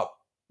yourself up.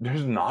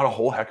 There's not a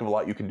whole heck of a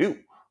lot you can do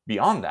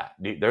beyond that.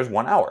 There's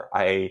 1 hour.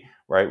 I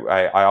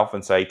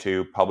often say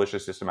to publish a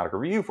systematic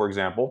review, for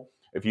example,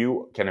 if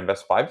you can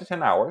invest 5 to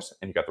 10 hours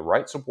and you got the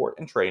right support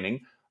and training,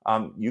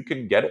 you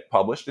can get it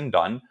published and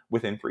done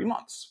within 3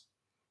 months.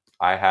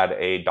 I had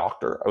a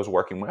doctor I was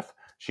working with.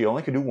 She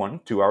only could do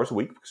 1-2 hours a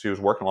week because she was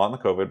working a lot in the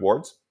COVID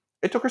wards.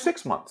 It took her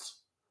 6 months,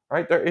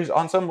 right? There is,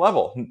 on some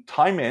level,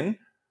 time in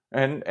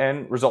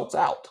and results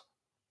out.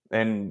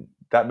 And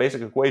that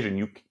basic equation,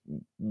 you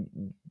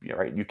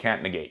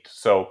can't negate.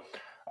 So,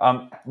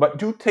 but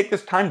do take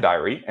this time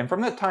diary, and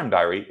from that time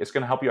diary, it's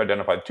going to help you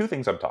identify the two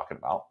things I'm talking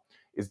about.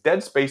 Is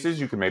dead spaces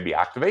you can maybe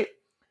activate.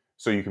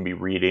 So you can be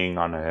reading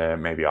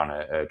on maybe on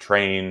a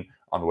train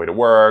on the way to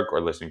work,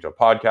 or listening to a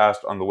podcast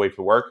on the way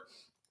to work.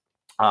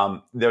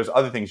 There's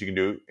other things you can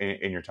do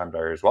in your time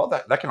diary as well.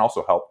 That can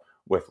also help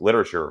with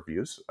literature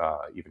reviews,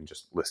 even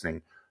just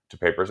listening to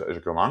papers as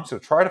you go along. So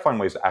try to find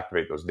ways to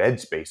activate those dead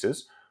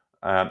spaces.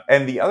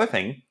 And the other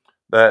thing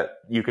that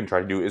you can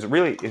try to do is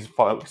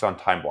focus on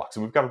time blocks.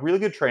 And we've got a really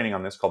good training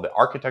on this called the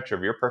Architecture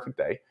of Your Perfect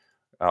Day.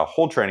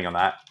 Whole training on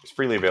that is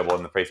freely available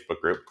in the Facebook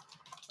group.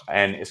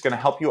 And it's going to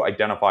help you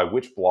identify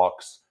which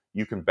blocks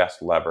you can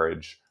best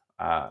leverage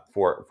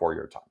for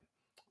your time.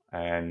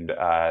 And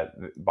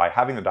by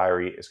having the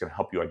diary, it's going to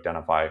help you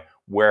identify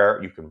where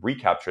you can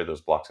recapture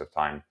those blocks of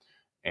time.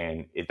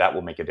 And that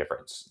will make a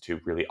difference to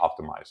really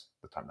optimize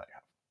the time that you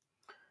have.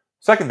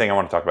 Second thing I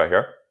want to talk about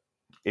here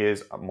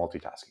is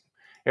multitasking.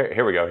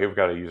 Here we go. Here we've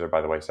got a user,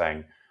 by the way,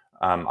 saying,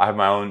 I have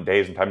my own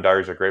days and time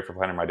diaries are great for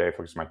planning my day,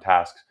 focusing my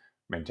tasks,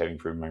 maintaining,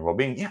 improving my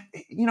well-being. Yeah,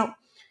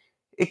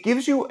 it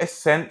gives you a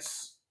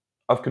sense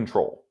of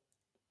control.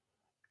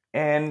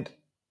 And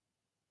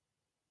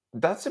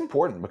that's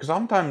important, because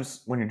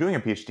sometimes when you're doing a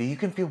PhD, you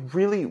can feel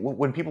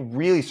when people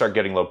really start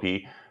getting low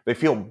P, they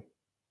feel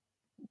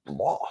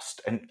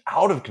lost and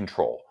out of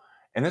control.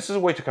 And this is a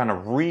way to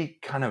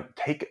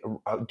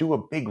do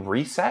a big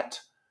reset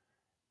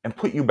and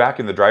put you back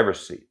in the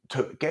driver's seat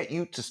to get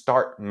you to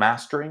start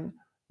mastering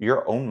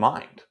your own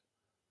mind.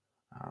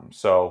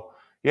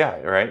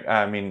 Yeah, right.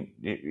 I mean,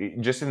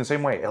 just in the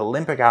same way,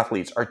 Olympic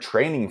athletes are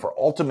training for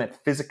ultimate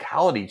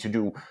physicality to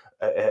do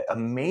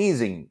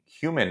amazing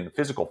human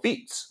physical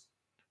feats,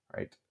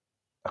 right?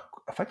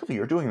 Effectively,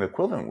 you're doing the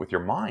equivalent with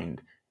your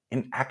mind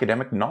in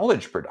academic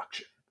knowledge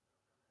production.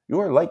 You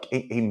are like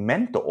a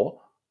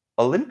mental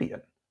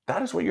Olympian.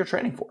 That is what you're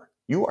training for.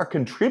 You are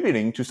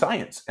contributing to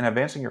science and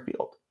advancing your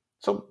field.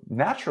 So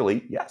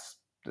naturally, yes,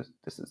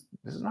 this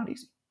is not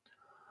easy.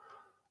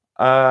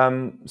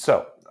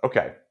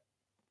 Okay.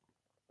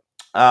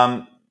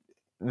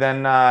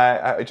 Then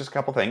just a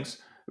couple things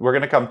we're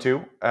going to come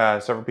to.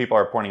 Several people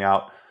are pointing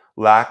out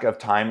lack of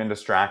time and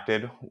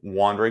distracted,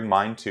 wandering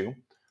mind too.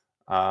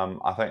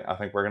 I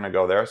think we're going to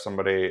go there.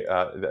 Somebody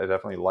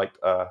definitely liked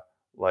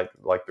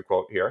the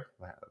quote here.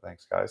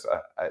 Thanks, guys.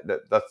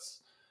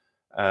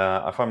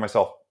 I find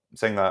myself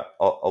saying that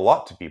a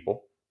lot to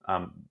people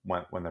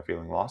when they're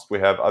feeling lost. We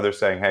have others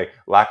saying, hey,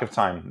 lack of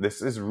time.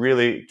 This is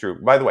really true.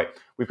 By the way,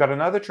 we've got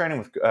another training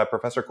with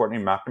Professor Courtney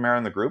McNamara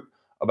in the group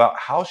about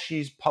how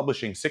she's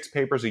publishing 6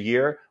 papers a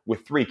year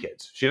with 3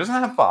 kids. She doesn't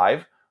have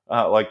 5,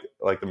 like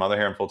the mother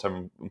here in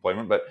full-time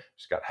employment, but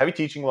she's got heavy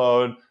teaching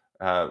load,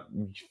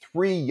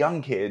 3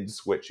 young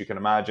kids, which you can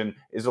imagine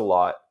is a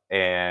lot,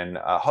 and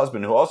a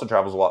husband who also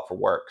travels a lot for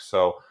work.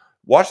 So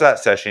watch that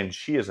session.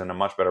 She is in a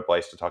much better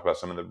place to talk about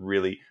some of the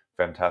really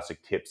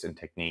fantastic tips and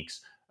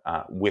techniques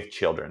with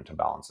children to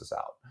balance this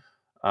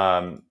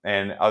out.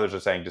 And others are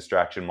saying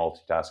distraction,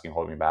 multitasking,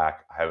 hold me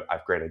back. I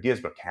have great ideas,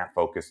 but can't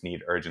focus,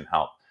 need urgent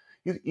help.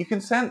 You can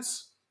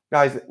sense,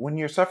 guys, when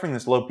you're suffering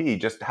this low P,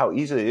 just how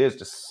easy it is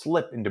to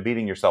slip into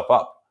beating yourself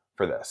up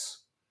for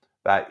this.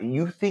 That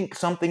you think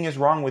something is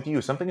wrong with you.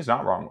 Something is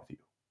not wrong with you.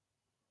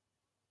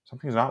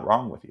 Something is not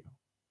wrong with you.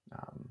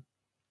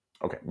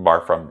 Okay,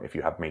 bar from if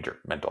you have major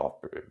mental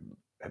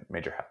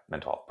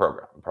health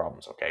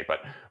problems, okay?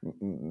 But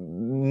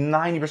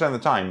 90% of the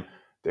time,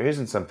 there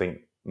isn't something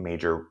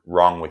major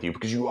wrong with you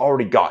because you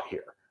already got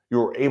here. You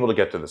were able to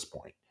get to this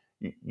point.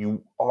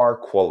 You are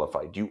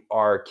qualified. You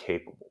are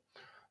capable.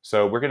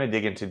 So we're going to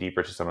dig into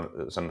deeper to some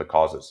of the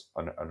causes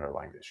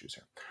underlying the issues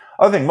here.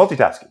 Other thing,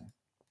 multitasking.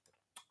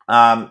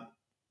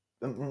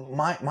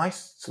 My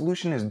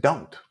solution is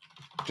don't.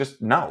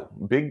 Just no.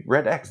 Big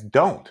red X,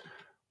 don't.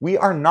 We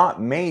are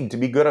not made to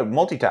be good at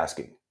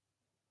multitasking.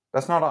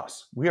 That's not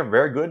us. We are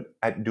very good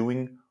at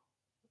doing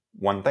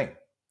one thing.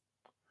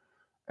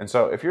 And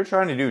so if you're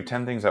trying to do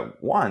 10 things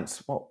at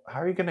once, well,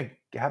 how are you going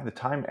to have the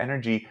time,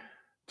 energy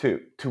to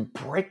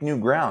break new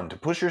ground, to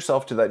push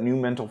yourself to that new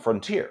mental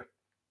frontier?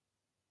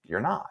 You're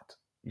not.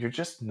 You're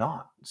just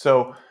not.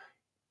 So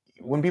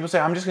when people say,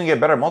 I'm just going to get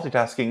better at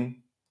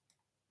multitasking,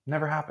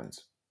 never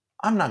happens.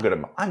 I'm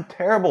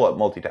terrible at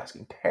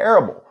multitasking.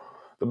 Terrible.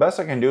 The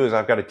best I can do is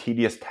I've got a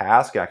tedious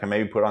task and I can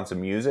maybe put on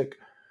some music,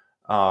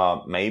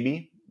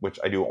 which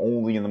I do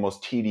only in the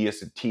most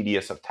tedious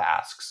of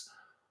tasks.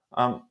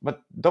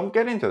 But don't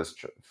get into this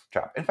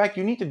trap. In fact,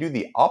 you need to do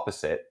the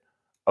opposite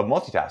of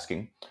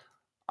multitasking.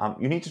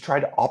 You need to try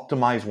to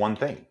optimize one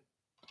thing.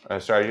 A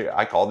strategy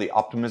I call the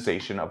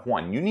optimization of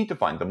one. You need to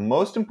find the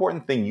most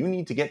important thing you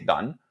need to get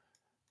done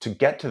to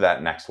get to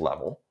that next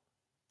level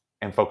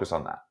and focus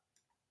on that.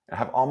 And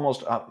have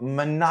almost a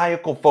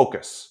maniacal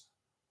focus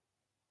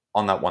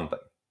on that one thing.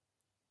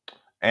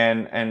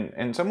 And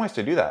in some ways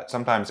to do that,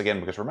 sometimes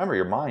again, because remember,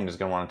 your mind is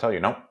going to want to tell you,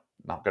 nope,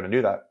 not going to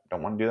do that.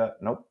 Don't want to do that.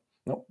 Nope,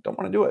 don't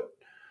want to do it.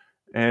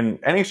 And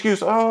any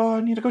excuse, oh,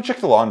 I need to go check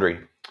the laundry.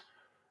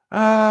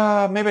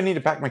 Maybe I need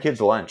to pack my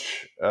kids'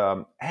 lunch.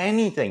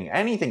 Anything,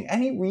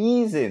 any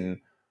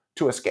reason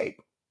to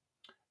escape.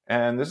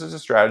 And this is a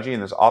strategy,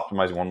 and this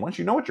optimizing one, once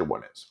you know what your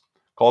one is,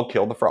 called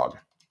kill the frog.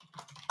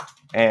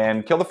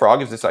 And kill the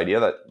frog is this idea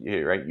that,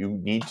 right, you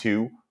need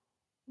to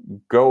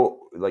go,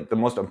 like, the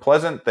most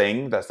unpleasant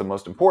thing, that's the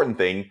most important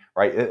thing,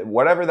 right?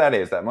 Whatever that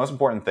is, that most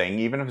important thing,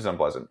 even if it's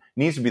unpleasant,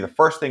 needs to be the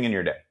first thing in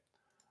your day,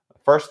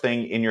 first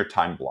thing in your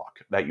time block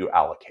that you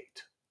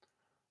allocate.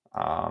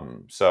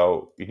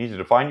 So you need to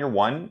define your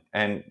one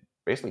and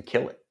basically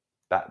kill it.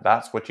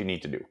 That's what you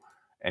need to do,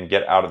 and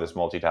get out of this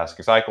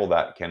multitasking cycle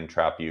that can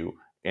trap you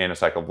in a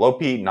cycle of low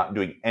P, not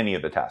doing any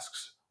of the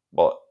tasks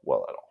well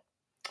at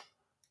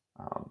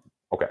all.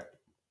 Okay,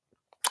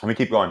 let me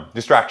keep going.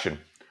 Distraction.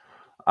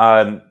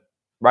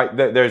 Right,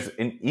 there's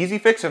an easy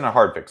fix and a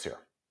hard fix here,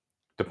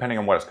 depending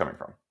on what it's coming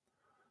from.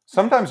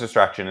 Sometimes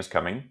distraction is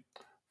coming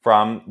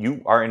from,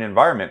 you are in an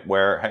environment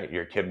where, hey,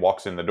 your kid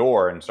walks in the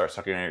door and starts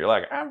sucking at your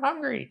leg, I'm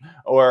hungry,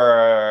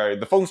 or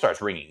the phone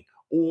starts ringing,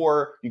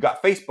 or you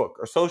got Facebook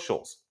or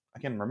socials.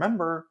 Again,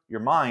 remember, your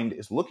mind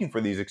is looking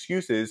for these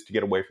excuses to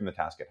get away from the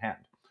task at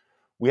hand.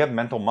 We have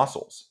mental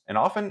muscles, and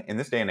often in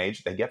this day and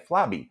age, they get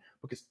flabby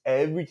because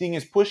everything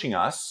is pushing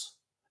us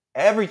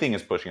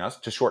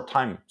to short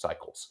time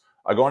cycles.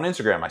 I go on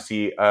Instagram, I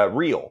see a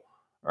reel,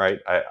 right?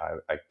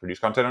 I produce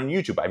content on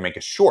YouTube, I make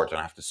a short, and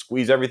I have to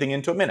squeeze everything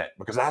into a minute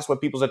because that's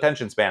what people's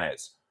attention span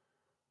is.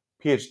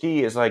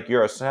 PhD is like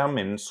you're a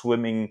salmon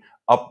swimming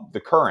up the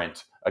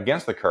current,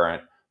 against the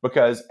current,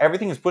 because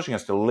everything is pushing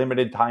us to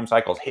limited time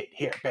cycles. Hit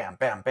here, bam,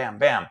 bam, bam,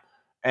 bam.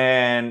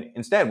 And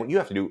instead, what you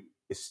have to do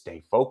is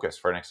stay focused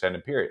for an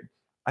extended period.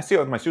 I see it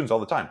with my students all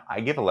the time.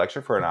 I give a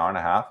lecture for an hour and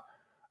a half.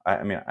 I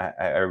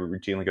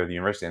routinely go to the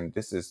university, and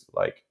this is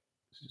like,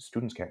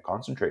 students can't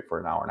concentrate for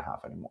an hour and a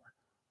half anymore.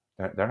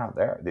 They're not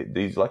there.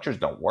 These lectures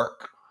don't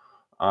work.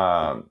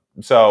 You're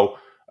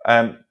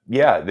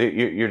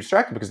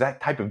distracted because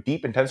that type of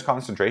deep, intense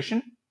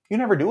concentration, you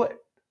never do it.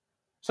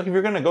 It's like if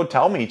you're going to go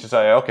tell me to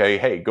say, okay,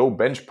 hey, go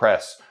bench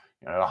press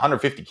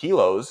 150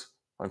 kilos,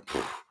 like,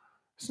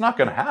 it's not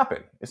going to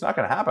happen. It's not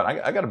going to happen.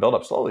 I got to build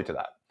up slowly to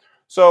that.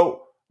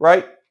 So,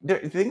 right,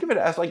 think of it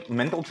as like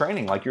mental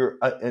training, like you're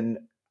a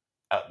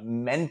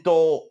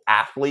mental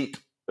athlete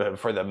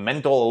for the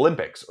mental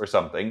Olympics or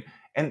something.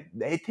 And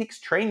it takes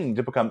training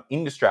to become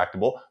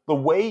indistractable. The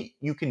way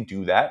you can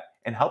do that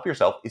and help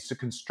yourself is to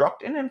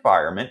construct an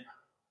environment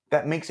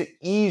that makes it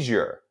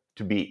easier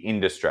to be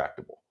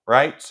indistractable,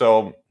 right?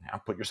 So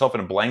put yourself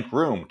in a blank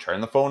room, turn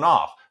the phone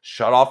off,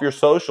 shut off your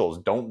socials.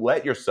 Don't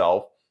let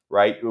yourself,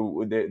 right?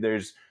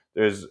 There's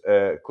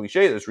a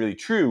cliche that's really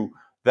true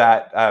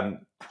that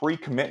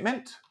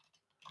pre-commitment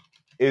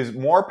is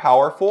more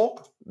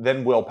powerful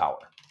than willpower.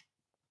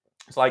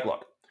 It's like,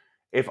 look,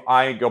 if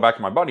I go back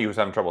to my buddy who's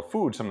having trouble with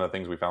food, some of the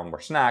things we found were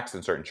snacks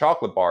and certain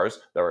chocolate bars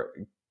that were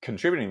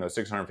contributing to those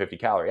 650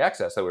 calorie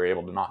excess that we were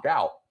able to knock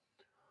out.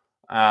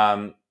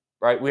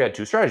 Right? We had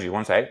two strategies.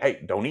 One say,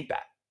 hey, don't eat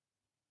that.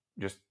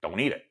 Just don't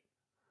eat it.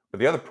 But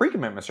the other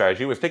pre-commitment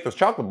strategy was take those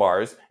chocolate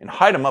bars and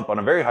hide them up on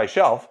a very high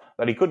shelf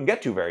that he couldn't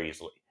get to very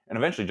easily and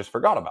eventually just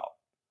forgot about.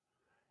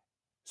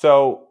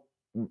 So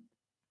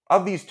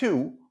of these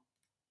two,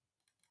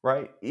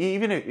 right,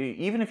 even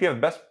if you have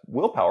the best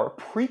willpower,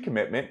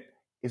 pre-commitment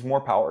is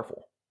more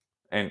powerful.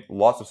 And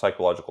lots of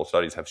psychological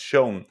studies have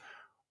shown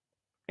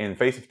in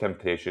face of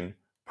temptation,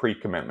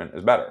 pre-commitment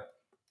is better,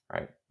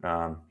 right?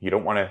 You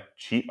don't want to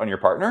cheat on your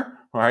partner,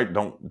 right?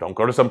 Don't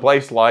go to some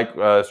place like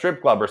a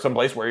strip club or some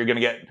place where you're going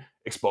to get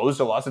exposed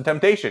to lots of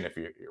temptation if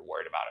you're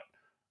worried about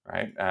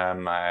it, right?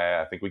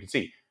 I think we can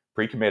see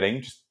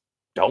pre-committing, just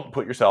don't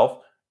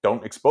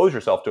expose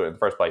yourself to it in the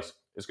first place,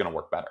 is going to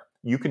work better.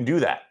 You can do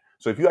that.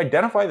 So if you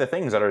identify the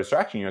things that are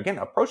distracting you, again,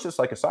 approach this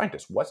like a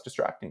scientist. What's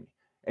distracting me?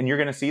 And you're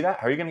going to see that.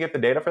 How are you going to get the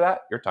data for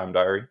that? Your time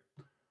diary.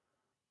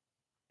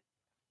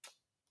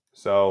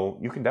 So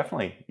you can do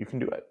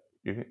it.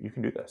 You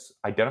can do this.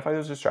 Identify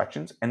those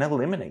distractions and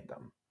eliminate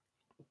them.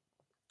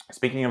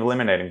 Speaking of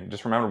eliminating,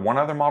 just remember one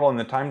other model in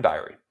the time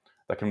diary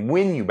that can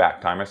win you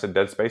back time. I said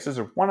dead spaces,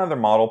 or one other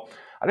model.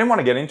 I didn't want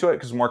to get into it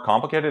because it's more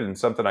complicated and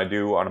something I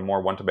do on a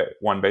more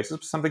one-to-one basis,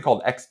 but something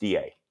called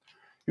XDA.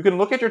 You can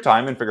look at your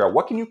time and figure out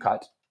what can you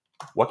cut,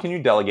 what can you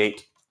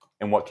delegate,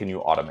 and what can you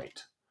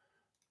automate.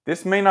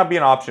 This may not be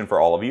an option for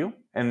all of you,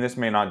 and this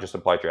may not just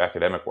apply to your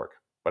academic work,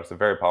 but it's a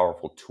very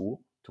powerful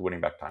tool to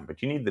winning back time.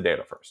 But you need the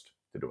data first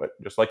to do it,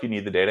 just like you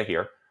need the data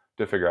here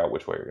to figure out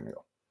which way you're going to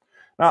go.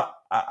 Now,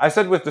 I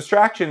said with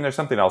distraction, there's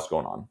something else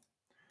going on.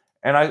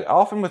 And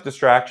often with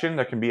distraction,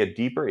 there can be a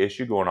deeper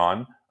issue going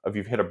on of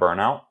you've hit a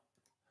burnout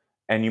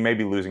and you may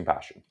be losing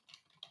passion.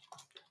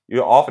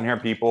 You often hear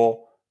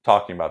people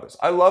talking about this.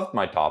 I loved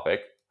my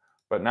topic,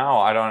 but now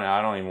I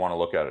don't even want to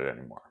look at it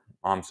anymore.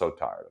 I'm so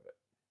tired of it.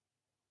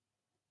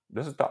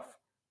 This is tough.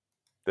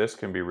 This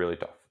can be really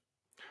tough.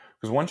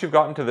 Because once you've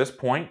gotten to this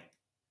point,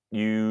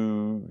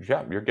 you're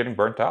getting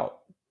burnt out.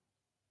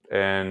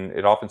 And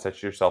it often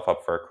sets yourself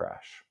up for a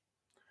crash.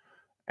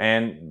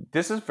 And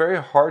this is very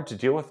hard to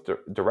deal with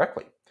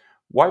directly.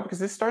 Why? Because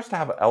this starts to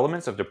have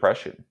elements of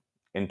depression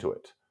into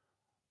it.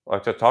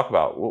 like to talk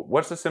about.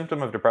 What's the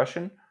symptom of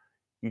depression?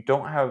 You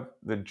don't have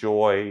the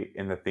joy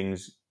in the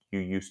things you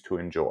used to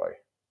enjoy.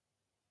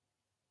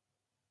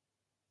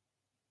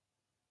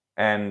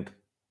 And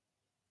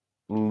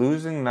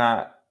losing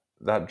that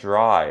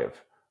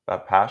drive,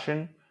 that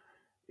passion,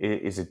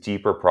 is a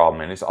deeper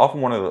problem. And it's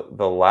often one of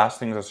the last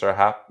things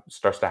that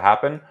starts to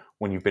happen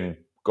when you've been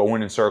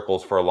going in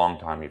circles for a long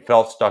time. You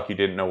felt stuck, you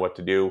didn't know what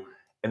to do.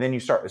 And then you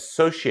start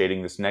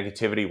associating this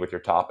negativity with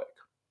your topic.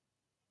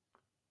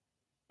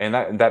 And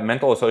that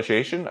mental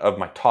association of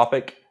my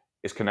topic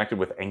is connected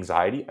with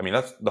anxiety. I mean,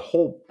 that's the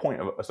whole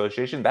point of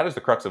association. That is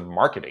the crux of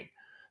marketing.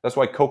 That's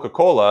why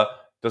Coca-Cola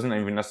doesn't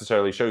even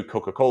necessarily show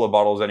Coca-Cola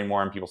bottles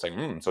anymore. And people say,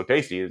 so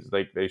tasty. It's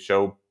like they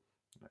show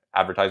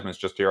advertisements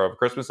just here over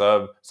Christmas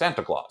of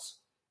Santa Claus.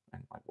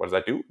 And like, what does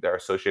that do? They're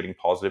associating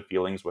positive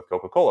feelings with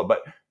Coca-Cola.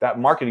 But that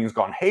marketing has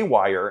gone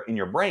haywire in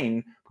your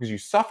brain because you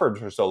suffered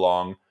for so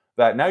long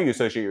that now you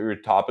associate your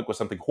topic with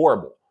something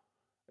horrible.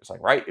 It's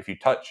like, right, if you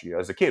touch,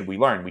 as a kid, we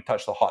learned, we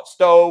touch the hot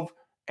stove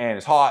and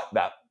it's hot,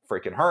 that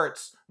freaking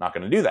hurts, not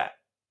going to do that.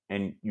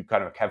 And you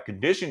kind of have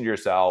conditioned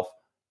yourself,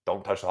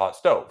 don't touch the hot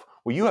stove.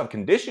 Well, you have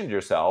conditioned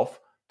yourself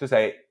to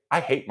say,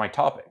 I hate my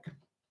topic.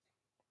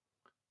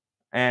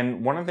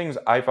 And one of the things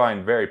I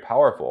find very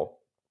powerful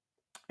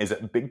is a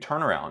big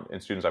turnaround in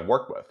students I've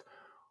worked with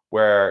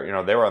where,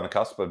 they were on the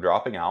cusp of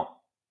dropping out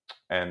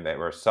and they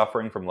were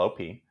suffering from low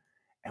P.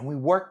 And we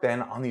worked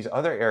then on these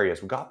other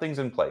areas. We got things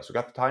in place. We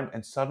got the time.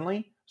 And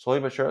suddenly,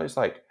 slowly but surely, it's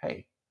like,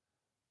 hey,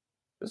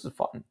 this is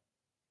fun.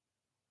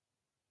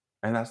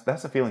 And that's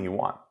the feeling you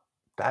want.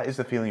 That is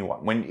the feeling you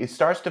want. When it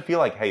starts to feel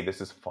like, hey,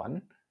 this is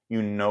fun,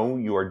 you know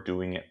you are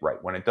doing it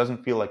right. When it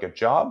doesn't feel like a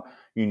job,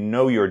 you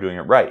know you're doing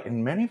it right.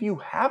 And many of you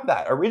have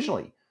that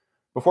originally.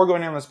 Before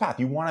going down this path,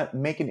 you want to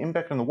make an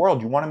impact in the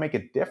world. You want to make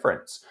a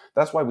difference.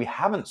 That's why we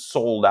haven't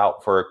sold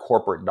out for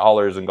corporate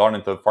dollars and gone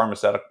into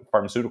the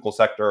pharmaceutical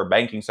sector or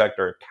banking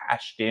sector,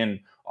 cashed in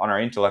on our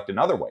intellect in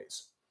other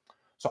ways.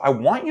 So I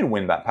want you to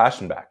win that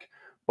passion back.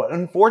 But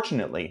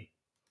unfortunately,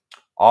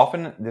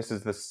 often this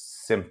is the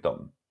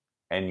symptom,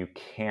 and you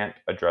can't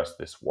address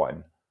this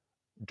one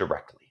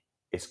directly.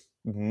 It's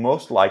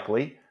most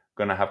likely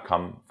going to have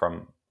come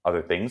from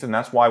other things. And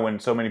that's why when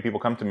so many people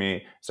come to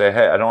me say,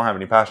 hey, I don't have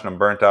any passion, I'm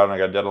burnt out and I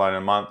got a deadline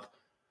in a month.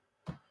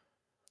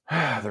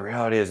 The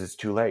reality is it's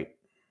too late.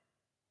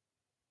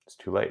 It's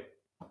too late.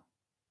 And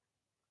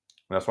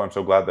that's why I'm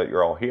so glad that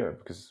you're all here,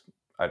 because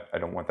I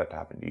don't want that to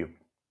happen to you.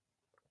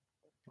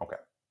 Okay.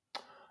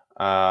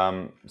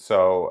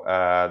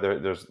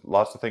 There's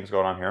lots of things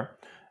going on here.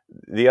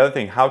 The other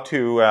thing, how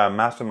to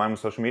master mind with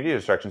social media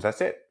distractions.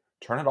 That's it.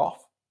 Turn it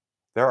off.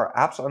 There are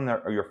apps on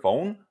your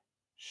phone.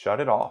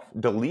 Shut it off.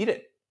 Delete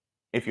it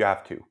if you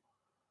have to.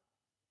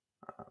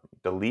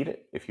 Delete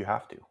it if you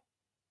have to.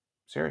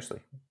 Seriously.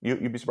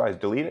 You'd be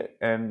surprised. Delete it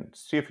and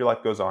see if your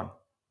life goes on.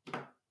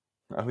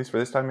 At least for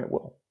this time, it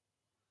will.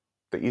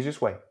 The easiest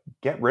way.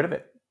 Get rid of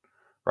it.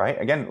 Right?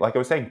 Again, like I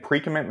was saying,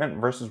 pre-commitment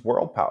versus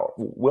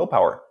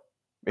willpower.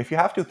 If you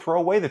have to, throw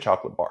away the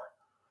chocolate bar.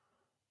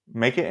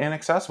 Make it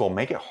inaccessible.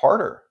 Make it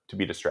harder to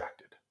be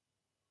distracted.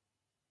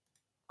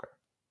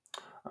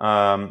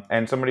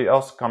 And somebody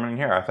else commenting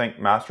here, I think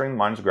mastering the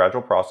mind is a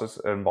gradual process.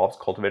 It involves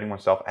cultivating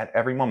oneself at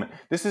every moment.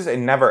 This is a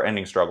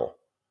never-ending struggle.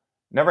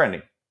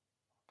 Never-ending.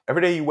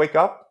 Every day you wake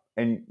up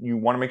and you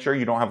want to make sure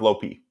you don't have low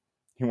P.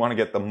 You want to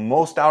get the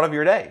most out of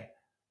your day.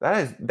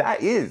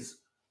 That is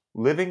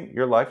living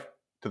your life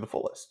to the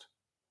fullest.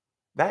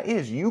 That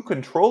is you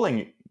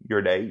controlling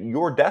your day,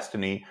 your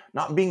destiny,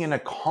 not being in a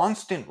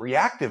constant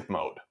reactive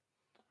mode.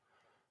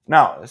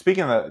 Now,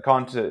 speaking of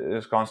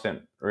this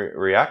constant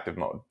reactive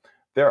mode,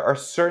 there are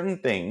certain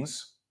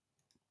things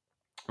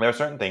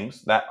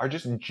that are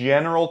just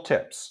general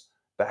tips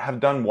that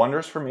have done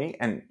wonders for me.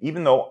 And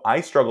even though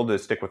I struggled to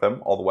stick with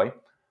them all the way,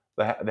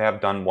 they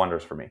have done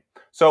wonders for me.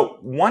 So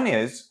one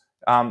is,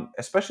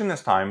 especially in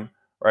this time,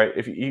 right?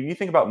 If you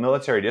think about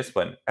military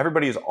discipline,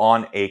 everybody is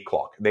on a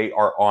clock. They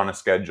are on a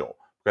schedule.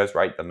 Because,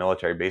 right, the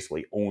military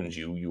basically owns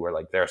you. You are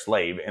like their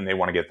slave, and they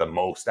want to get the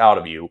most out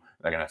of you.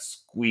 They're going to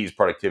squeeze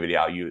productivity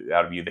out of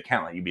you. They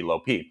can't let you be low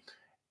P.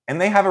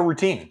 And they have a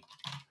routine.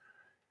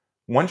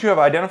 Once you have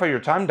identified your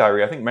time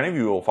diary, I think many of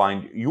you will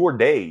find your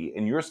day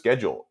and your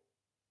schedule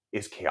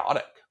is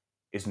chaotic,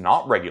 is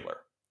not regular.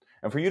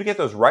 And for you to get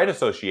those right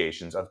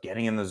associations of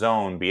getting in the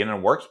zone, being in a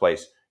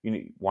workplace,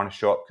 you want to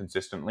show up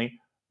consistently,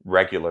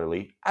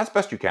 regularly, as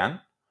best you can,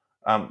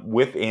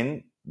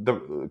 within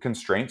the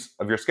constraints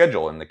of your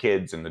schedule and the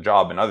kids and the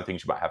job and other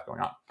things you might have going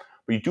on.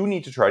 But you do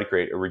need to try to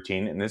create a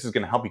routine, and this is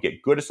going to help you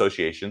get good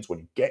associations when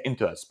you get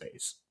into that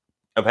space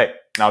of, hey,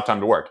 now it's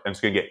time to work. And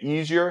it's going to get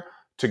easier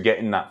to get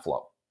in that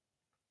flow.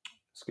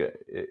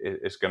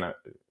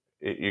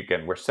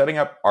 Again, we're setting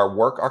up our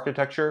work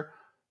architecture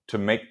to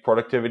make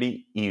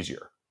productivity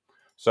easier.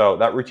 So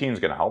that routine is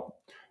going to help.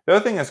 The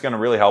other thing that's going to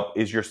really help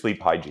is your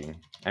sleep hygiene.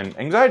 And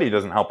anxiety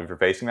doesn't help if you're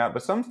facing that,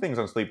 but some things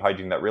on sleep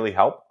hygiene that really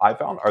help, I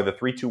found, are the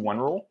 3-2-1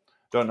 rule.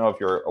 Don't know if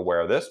you're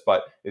aware of this,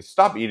 but it's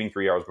stop eating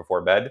 3 hours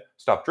before bed,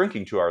 stop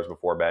drinking 2 hours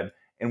before bed,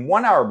 and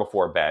 1 hour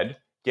before bed,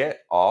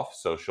 get off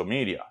social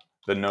media.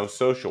 the no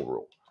social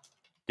rule.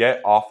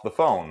 Get off the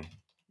phone,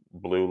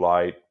 blue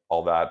light,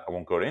 all that. I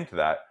won't go into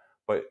that,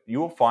 but you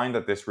will find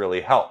that this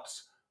really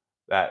helps.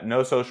 That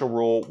no social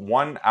rule,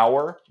 1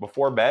 hour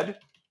before bed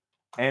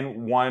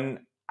and 1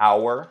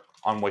 hour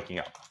on waking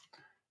up.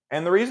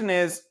 And the reason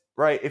is,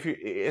 right, if you,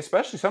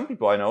 especially some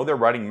people I know, they're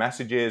writing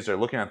messages or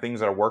looking at things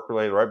that are work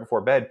related right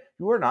before bed,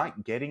 you are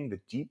not getting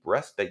the deep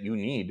rest that you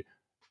need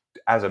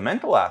as a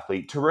mental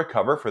athlete to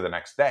recover for the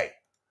next day.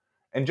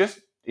 And just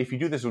if you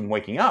do this when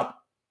waking up,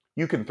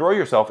 you can throw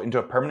yourself into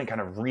a permanent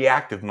kind of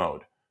reactive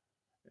mode.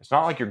 It's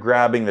not like you're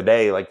grabbing the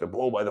day, like the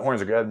bull by the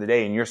horns are grabbing the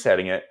day and you're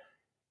setting it.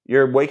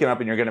 You're waking up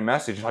and you're getting a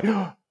message like,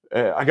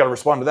 I got to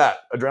respond to that.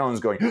 Adrenaline's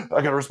going,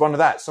 I got to respond to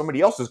that.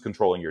 Somebody else is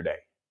controlling your day.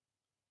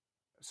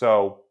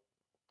 So,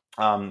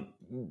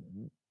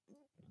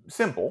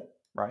 simple,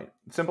 right?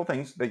 Simple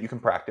things that you can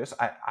practice.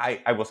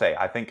 I will say,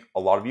 I think a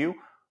lot of you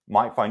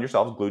might find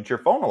yourselves glued to your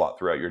phone a lot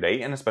throughout your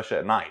day, and especially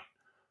at night.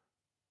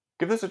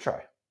 Give this a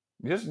try.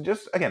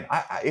 Just again,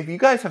 if you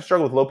guys have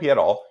struggled with low P at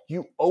all,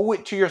 you owe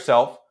it to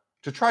yourself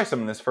to try some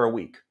of this for a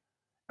week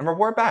and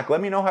report back. Let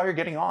me know how you're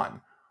getting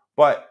on.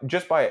 But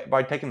just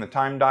by taking the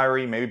time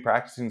diary, maybe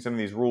practicing some of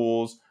these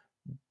rules,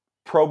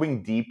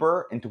 probing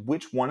deeper into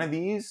which one of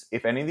these,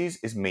 if any of these,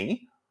 is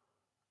me,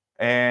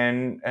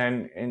 and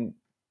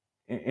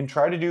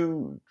try to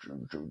do.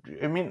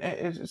 I mean,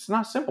 it's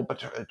not simple,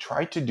 but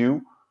try to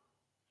do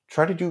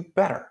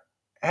better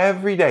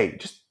every day,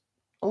 just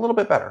a little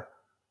bit better,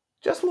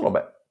 just a little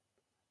bit.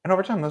 And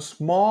over time, those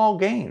small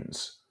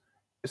gains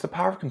is the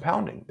power of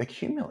compounding. They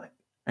accumulate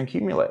and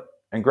accumulate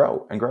and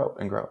grow and grow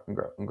and grow and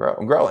grow and grow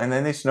and grow. And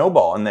then they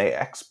snowball and they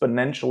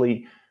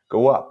exponentially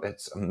go up.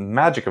 It's a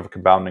magic of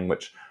compounding,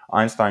 which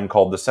Einstein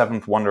called the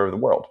seventh wonder of the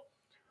world.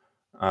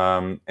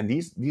 And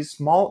these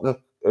small, the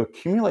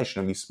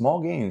accumulation of these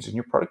small gains in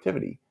your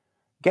productivity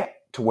get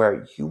to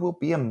where you will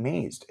be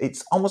amazed.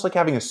 It's almost like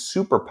having a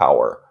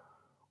superpower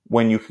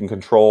when you can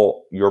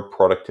control your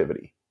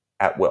productivity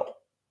at will.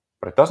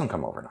 But it doesn't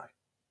come overnight.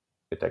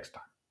 It takes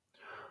time.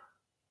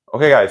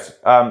 Okay, guys.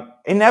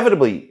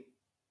 Inevitably,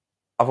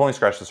 I've only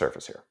scratched the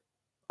surface here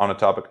on a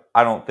topic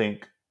I don't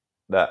think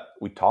that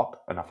we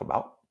talk enough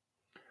about.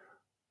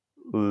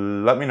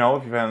 Let me know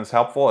if you found this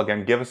helpful.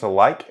 Again, give us a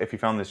like if you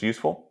found this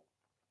useful.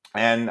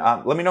 And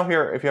let me know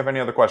here if you have any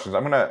other questions.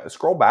 I'm going to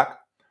scroll back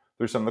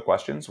through some of the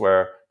questions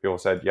where people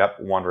said, yep,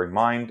 wandering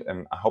mind.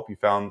 And I hope you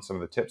found some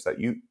of the tips that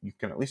you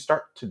can at least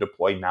start to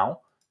deploy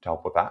now to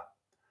help with that.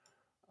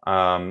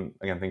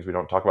 Again, things we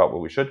don't talk about, but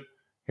we should.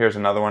 Here's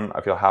another one.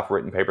 I feel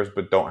half-written papers,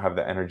 but don't have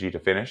the energy to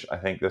finish. I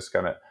think this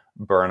kind of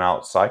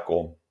burnout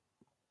cycle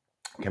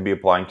can be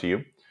applying to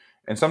you.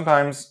 And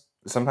sometimes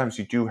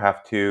you do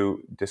have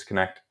to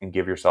disconnect and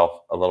give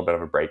yourself a little bit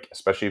of a break,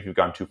 especially if you've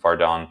gone too far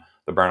down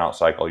the burnout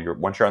cycle.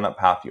 Once you're on that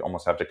path, you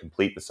almost have to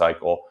complete the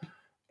cycle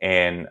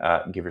and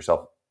give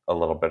yourself a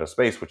little bit of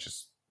space, which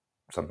is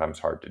sometimes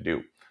hard to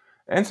do.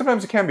 And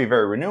sometimes it can be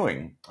very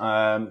renewing.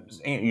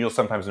 You'll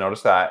sometimes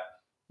notice that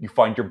you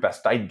find your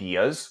best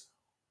ideas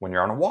when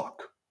you're on a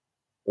walk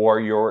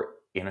or you're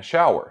in a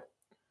shower.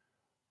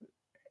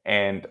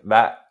 And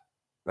that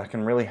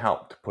can really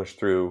help to push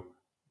through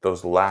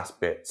those last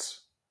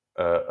bits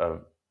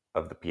of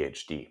the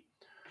PhD.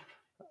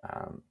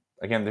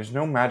 Again, there's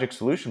no magic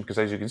solution because,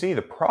 as you can see,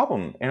 the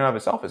problem in and of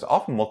itself is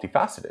often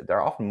multifaceted. There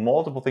are often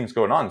multiple things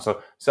going on.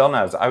 So,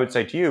 Selnaz, I would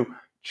say to you,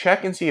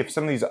 check and see if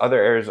some of these other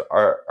areas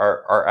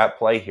are at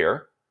play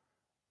here,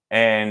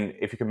 and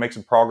if you can make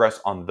some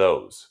progress on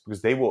those,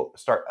 because they will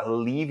start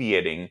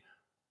alleviating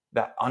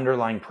that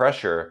underlying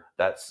pressure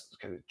that's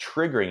kind of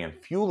triggering and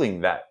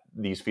fueling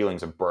these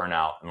feelings of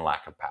burnout and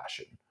lack of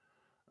passion.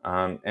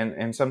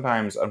 And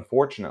sometimes,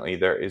 unfortunately,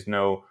 there is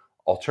no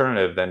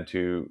alternative than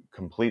to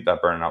complete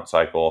that burnout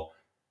cycle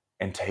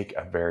and take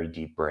a very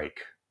deep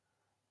break.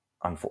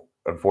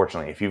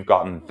 Unfortunately, if you've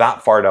gotten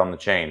that far down the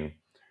chain,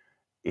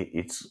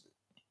 it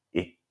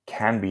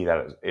can be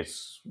that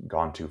it's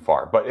gone too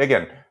far. But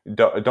again,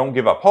 don't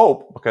give up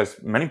hope,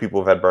 because many people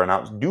who've had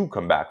burnouts do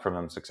come back from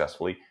them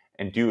successfully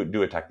and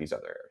do attack these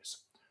other areas.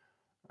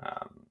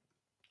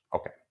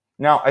 Okay.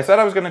 Now, I said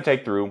I was going to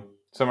take through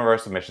some of our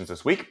submissions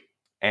this week,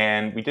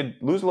 and we did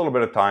lose a little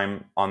bit of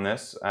time on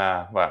this.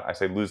 Well, I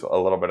say lose a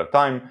little bit of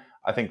time.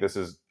 I think this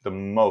is the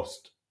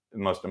most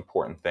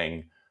important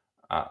thing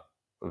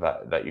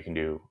that you can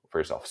do for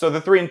yourself. So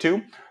the 3 and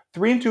 2.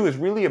 3 and 2 is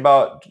really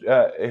about,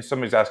 if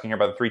somebody's asking here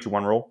about the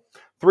 3-2-1 rule.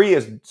 3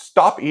 is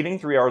stop eating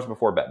 3 hours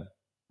before bed.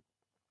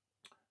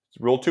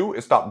 Rule 2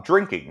 is stop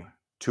drinking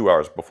 2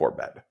 hours before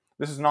bed.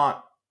 This is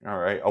not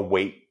a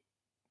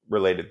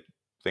weight-related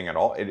thing at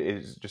all. It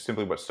is just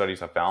simply what studies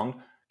have found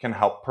can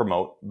help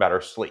promote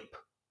better sleep.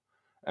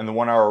 And the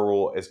 1 hour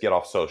rule is get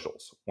off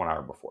socials 1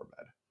 hour before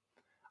bed.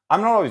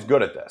 I'm not always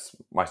good at this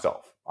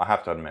myself, I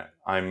have to admit.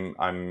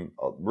 I'm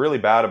really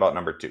bad about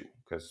number 2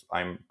 because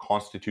I'm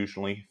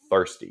constitutionally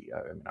thirsty.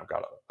 I mean, I've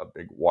got a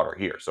big water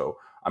here, so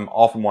I'm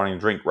often wanting to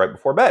drink right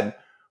before bed.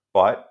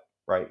 But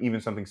even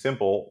something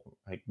simple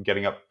like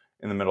getting up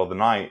in the middle of the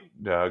night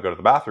to go to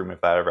the bathroom,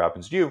 if that ever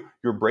happens to you,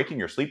 you're breaking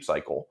your sleep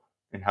cycle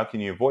And how can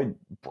you avoid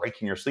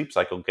breaking your sleep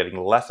cycle,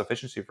 getting less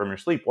efficiency from your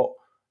sleep? Well,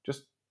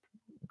 just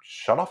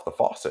shut off the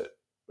faucet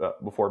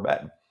before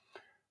bed.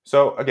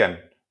 So again,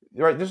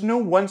 right, there's no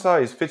one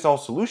size fits all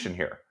solution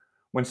here.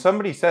 When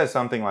somebody says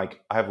something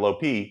like, I have low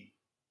P,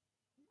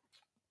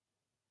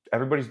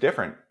 everybody's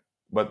different,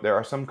 but there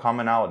are some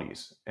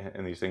commonalities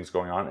in these things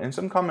going on, and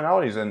some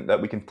commonalities in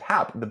that we can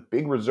tap the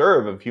big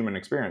reserve of human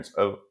experience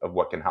of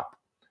what can help.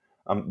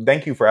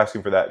 Thank you for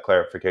asking for that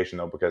clarification,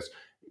 though, because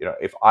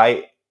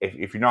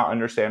if you're not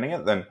understanding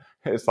it, then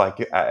it's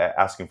like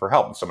asking for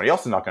help. Somebody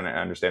else is not going to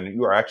understand it.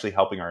 You are actually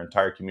helping our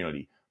entire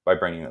community by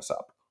bringing this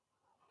up.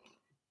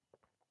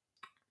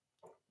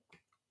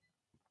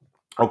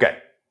 Okay,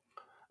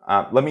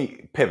 let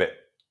me pivot.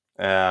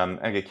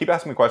 Okay, keep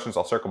asking me questions.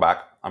 I'll circle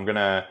back. I'm going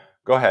to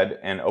go ahead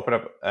and open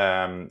up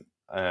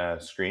a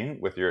screen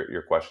with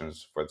your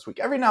questions for this week.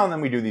 Every now and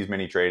then we do these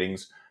mini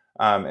tradings.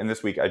 And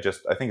this week, I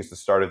think it's the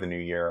start of the new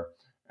year,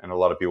 and a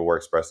lot of people were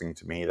expressing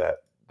to me that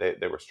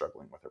they were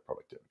struggling with their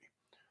productivity.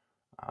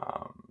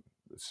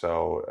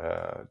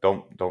 So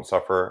don't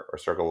suffer or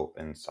struggle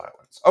in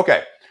silence.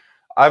 Okay,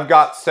 I've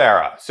got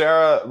Sarah.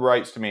 Sarah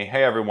writes to me,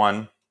 hey,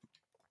 everyone.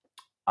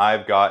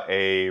 I've got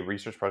a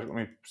research project. Let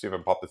me see if I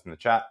can pop this in the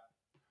chat.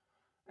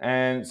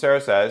 And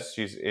Sarah says,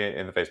 she's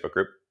in the Facebook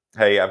group,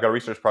 hey, I've got a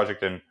research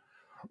project in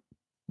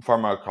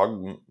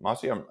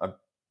pharmacognosy. I'm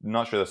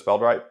not sure that's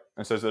spelled right.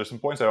 And says there's some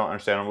points I don't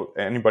understand.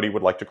 Anybody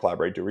would like to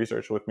collaborate, do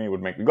research with me,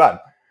 would make me glad.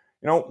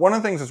 You know, one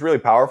of the things that's really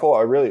powerful,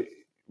 I really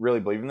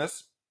believe in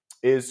this,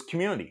 is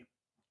community.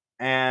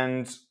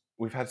 And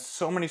we've had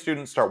so many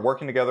students start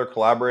working together,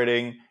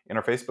 collaborating in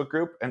our Facebook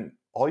group. And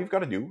all you've got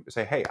to do is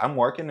say, hey, I'm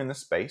working in this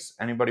space.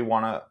 Anybody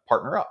want to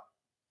partner up?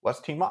 Let's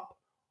team up.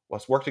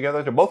 Let's work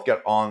together to both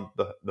get on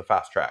the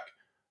fast track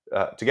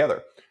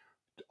together.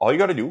 All you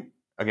got to do,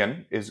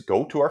 again, is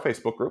go to our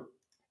Facebook group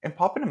and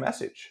pop in a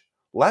message.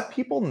 Let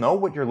people know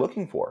what you're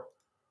looking for.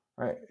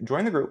 Right?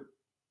 Join the group.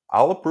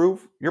 I'll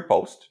approve your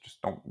post. Just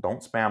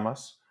don't spam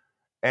us,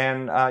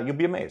 and you'll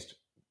be amazed.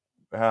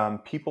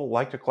 People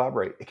like to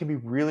collaborate. It can be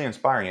really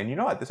inspiring. And you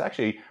know what? This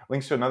actually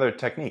links to another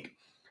technique.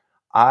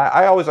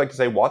 I always like to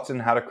say, Watson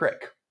had a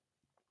crick.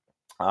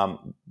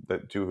 The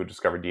two who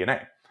discovered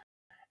DNA.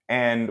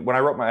 And when I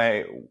wrote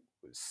my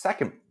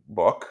second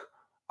book,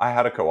 I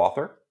had a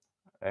co-author,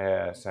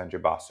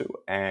 Sanjay Basu,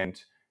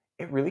 and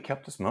it really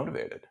kept us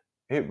motivated.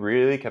 It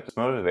really kept us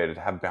motivated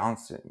to have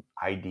balanced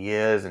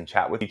ideas and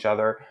chat with each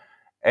other.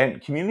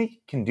 And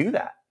community can do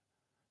that.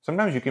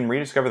 Sometimes you can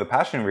rediscover the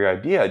passion of your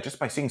idea just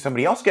by seeing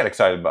somebody else get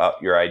excited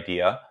about your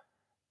idea,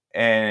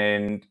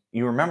 and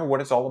you remember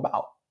what it's all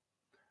about.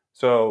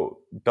 So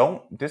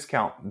don't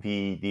discount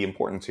the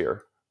importance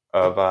here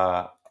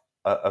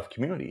of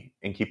community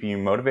in keeping you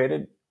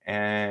motivated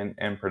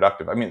and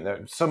productive. I mean,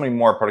 there's so many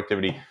more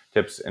productivity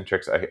tips and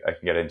tricks I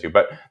can get into,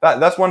 but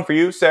that's one for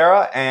you,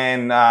 Sarah.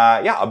 And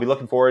yeah, I'll be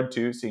looking forward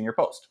to seeing your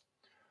post.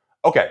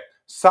 Okay,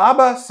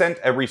 Saba sent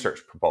a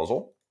research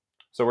proposal.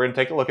 So we're going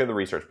to take a look at the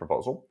research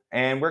proposal,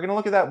 and we're going to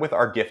look at that with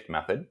our gift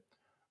method.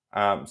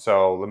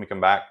 So let me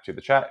come back to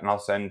the chat, and I'll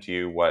send to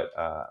you what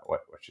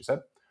she said.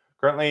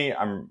 Currently,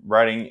 I'm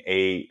writing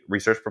a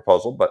research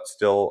proposal, but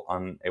still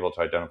unable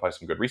to identify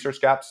some good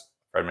research gaps.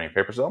 Read many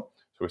papers though.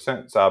 So we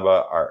sent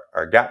Saba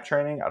our gap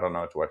training. I don't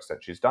know to what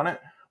extent she's done it,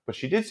 but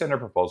she did send a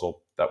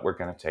proposal that we're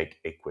going to take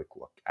a quick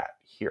look at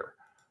here.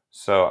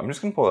 So I'm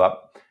just going to pull it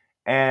up,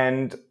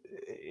 and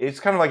it's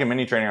kind of like a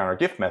mini training on our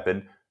gift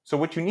method. So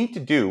what you need to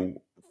do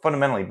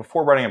fundamentally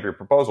before writing up your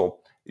proposal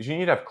is you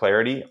need to have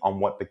clarity on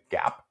what the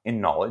gap in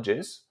knowledge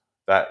is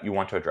that you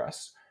want to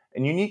address.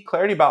 And you need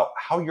clarity about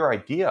how your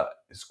idea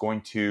is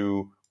going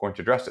to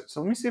address it.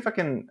 So let me see if I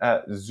can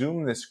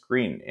zoom this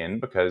screen in,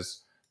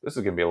 because this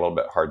is going to be a little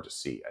bit hard to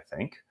see, I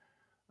think.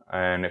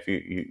 And if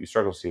you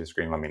struggle to see the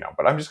screen, let me know.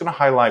 But I'm just going to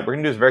highlight. We're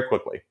going to do this very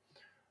quickly.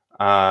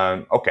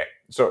 Okay,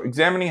 so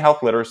examining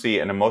health literacy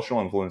and emotional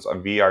influence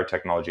on VR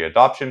technology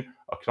adoption,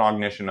 a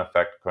cognition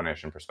effect,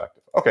 clinician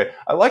perspective. Okay,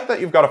 I like that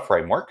you've got a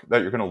framework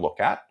that you're going to look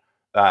at,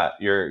 that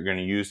you're going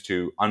to use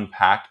to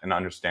unpack and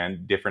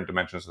understand different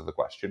dimensions of the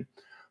question.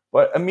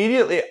 But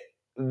immediately,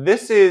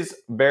 this is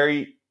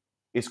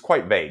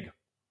quite vague.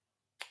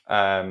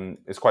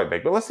 It's quite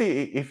vague. But let's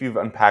see if you've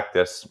unpacked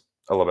this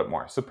a little bit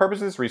more. So the purpose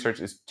of this research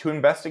is to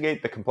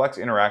investigate the complex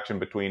interaction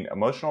between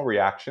emotional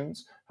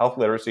reactions, health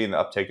literacy, and the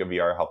uptake of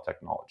VR health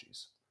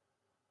technologies.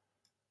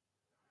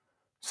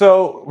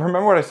 So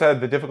remember what I said,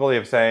 the difficulty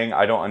of saying,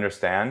 I don't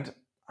understand.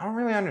 I don't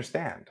really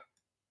understand.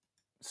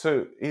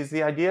 So is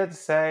the idea to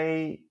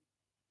say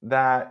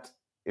that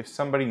if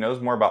somebody knows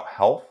more about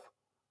health,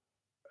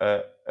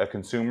 a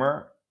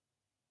consumer,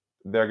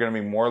 they're going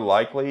to be more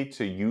likely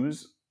to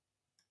use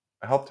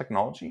health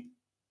technology?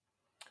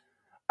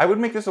 I would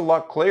make this a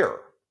lot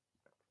clearer.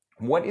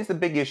 What is the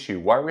big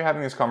issue? Why are we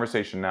having this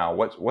conversation now?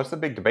 What's the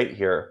big debate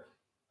here?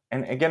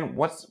 And again,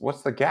 what's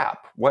the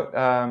gap? What's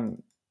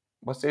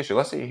the issue?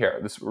 Let's see here.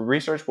 This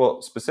research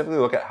will specifically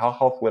look at how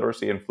health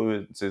literacy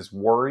influences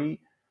worry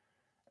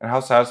and how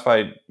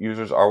satisfied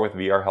users are with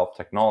VR health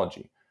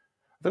technology.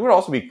 I think it would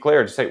also be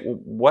clear to say, well,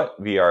 what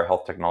VR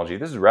health technology?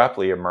 This is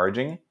rapidly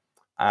emerging.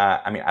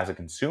 I mean, as a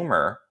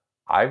consumer,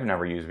 I've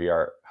never used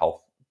VR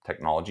health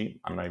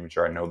technology. I'm not even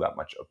sure I know that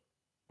much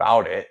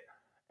about it.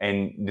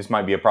 And this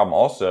might be a problem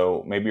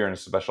also. Maybe you're in a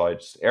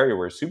specialized area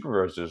where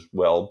supervisors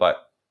will, but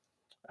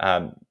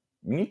you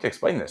need to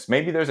explain this.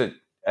 Maybe there's a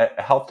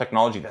health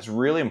technology that's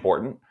really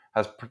important,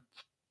 has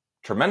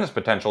tremendous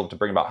potential to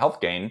bring about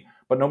health gain,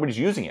 but nobody's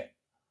using it.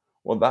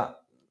 Well,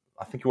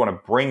 I think you want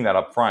to bring that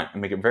up front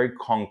and make it very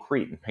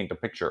concrete and paint a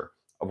picture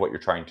of what you're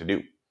trying to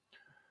do.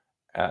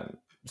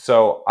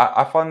 So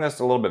I find this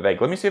a little bit vague.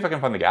 Let me see if I can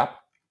find the gap.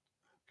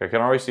 Okay, I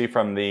can already see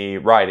from the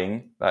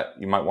writing that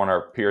you might want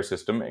our peer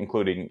system,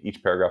 including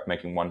each paragraph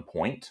making 1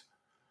 point.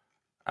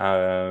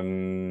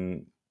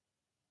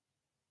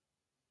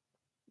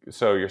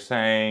 So you're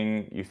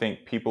saying you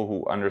think people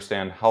who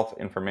understand health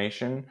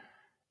information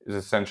is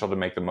essential to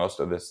make the most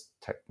of this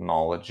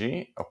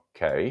technology.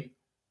 Okay.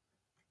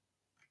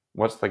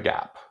 What's the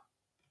gap?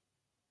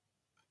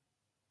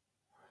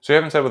 So you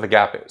haven't said what the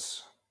gap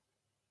is.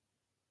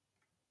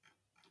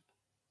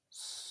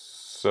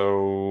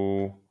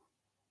 So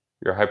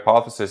your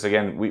hypothesis,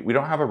 again, we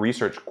don't have a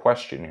research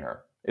question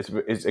here. It's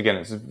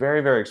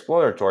very, very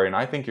exploratory, and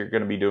I think you're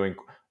going to be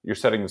you're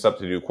setting this up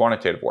to do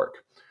quantitative work.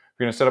 If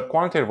you're going to set up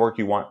quantitative work,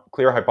 you want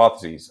clear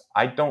hypotheses.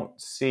 I don't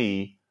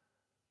see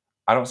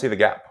the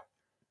gap.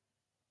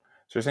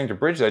 So you're saying to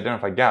bridge the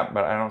identified gap,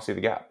 but I don't see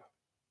the gap.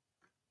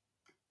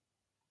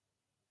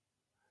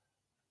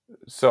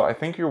 So I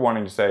think you're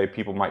wanting to say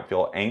people might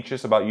feel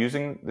anxious about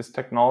using this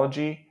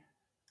technology,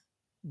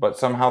 but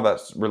somehow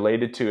that's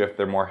related to if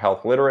they're more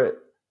health literate,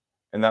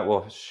 and that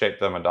will shape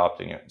them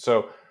adopting it.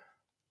 So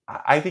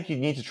I think you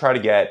need to try to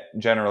get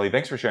generally,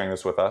 thanks for sharing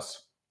this with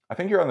us. I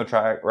think you're on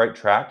the right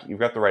track. You've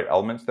got the right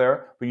elements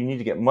there, but you need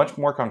to get much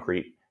more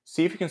concrete.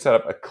 See if you can set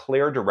up a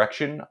clear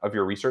direction of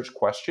your research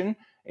question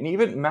and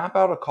even map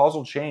out a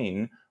causal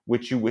chain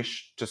which you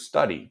wish to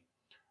study.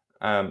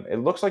 It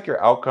looks like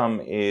your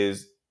outcome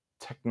is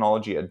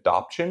technology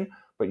adoption,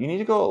 but you need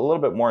to go a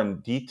little bit more in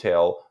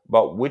detail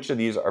about which of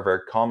these are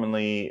very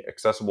commonly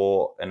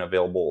accessible and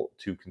available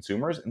to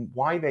consumers and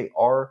why they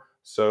are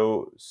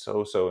so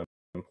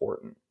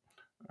important.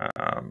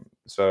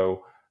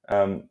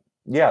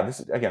 Yeah, this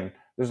is, again,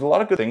 there's a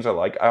lot of good things I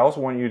like. I also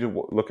want you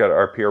to look at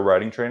our peer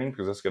writing training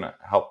because that's going to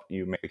help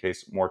you make the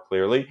case more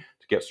clearly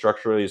to get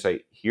structurally to say,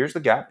 here's the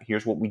gap,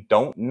 here's what we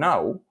don't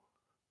know,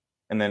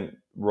 and then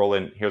roll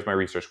in, here's my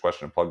research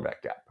question and plug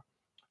that gap.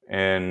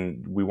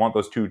 And we want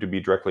those two to be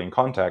directly in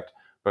contact,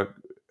 but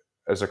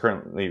as they're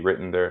currently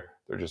written, they're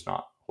just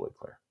not fully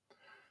clear.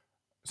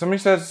 Somebody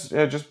says,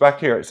 just back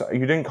here, so you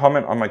didn't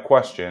comment on my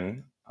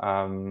question.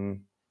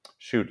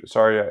 Shoot,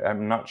 sorry,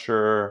 I'm not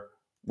sure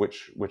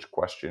which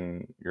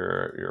question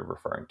you're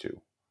referring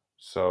to.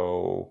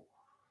 So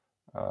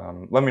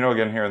let me know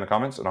again here in the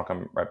comments, and I'll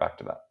come right back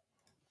to that.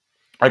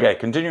 Okay,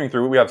 continuing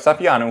through, we have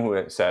Safiano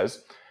who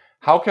says,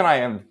 how can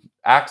I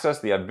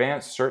access the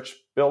advanced search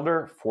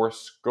builder for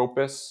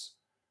Scopus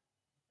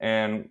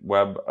and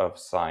Web of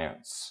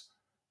Science?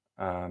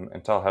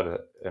 And Tal had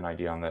an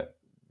idea on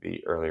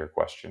the earlier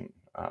question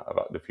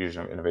about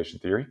diffusion of innovation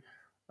theory.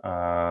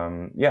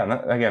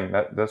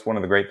 Yeah, that's one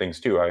of the great things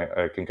too.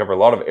 I can cover a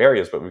lot of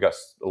areas, but we've got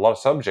a lot of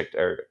subject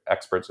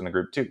experts in the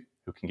group too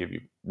who can give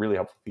you really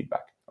helpful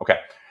feedback. Okay,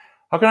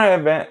 how can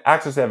I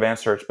access the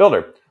advanced search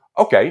builder?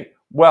 Okay,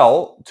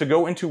 well, to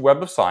go into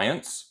Web of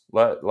Science,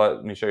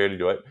 let me show you how to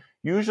do it.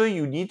 Usually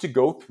you need to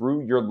go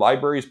through your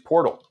library's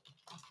portal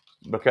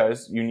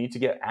because you need to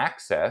get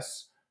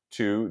access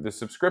to the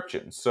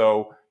subscription.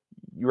 So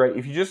right,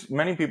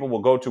 many people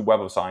will go to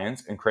Web of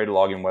Science and create a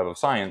login in Web of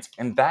Science,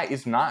 and that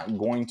is not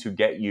going to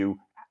get you,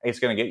 it's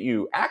going to get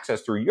you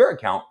access through your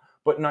account,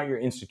 but not your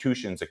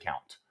institution's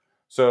account.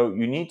 So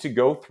you need to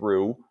go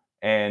through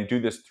and do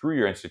this through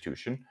your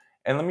institution.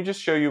 And let me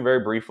just show you very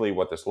briefly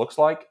what this looks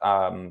like,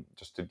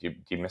 just to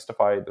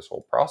demystify this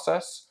whole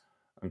process.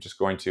 I'm just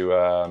going to,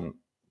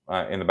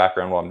 in the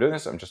background while I'm doing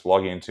this, I'm just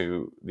logging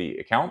into the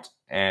account,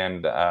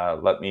 and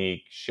let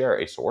me share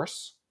a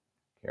source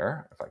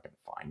here, if I can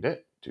find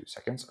it. 2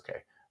 seconds. Okay,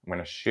 I'm going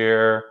to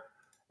share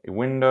a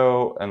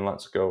window, and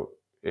let's go.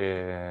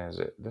 Is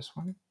it this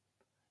one?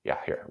 Yeah,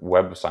 here,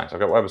 Web of Science. I've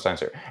got Web of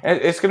Science here.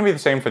 And it's going to be the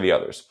same for the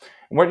others.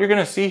 And what you're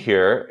going to see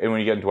here, and when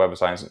you get into Web of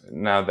Science,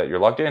 now that you're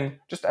logged in,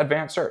 just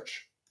advanced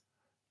search.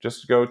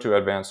 Just go to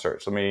advanced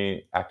search. Let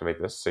me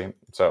activate this. See?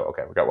 So,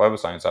 okay, we've got Web of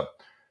Science up.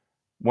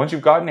 Once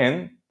you've gotten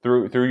in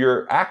through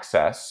your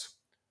access,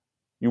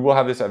 you will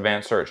have this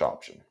advanced search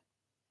option.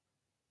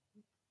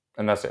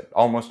 And that's it.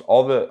 Almost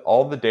all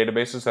the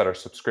databases that are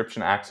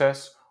subscription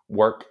access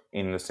work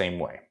in the same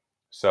way.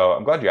 So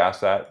I'm glad you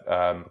asked that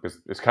because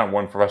it's kind of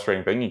one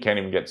frustrating thing. You can't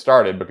even get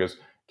started because you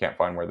can't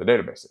find where the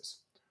database is.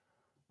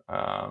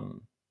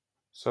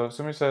 So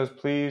somebody says,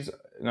 please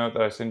note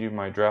that I send you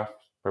my draft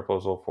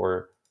proposal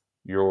for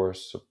your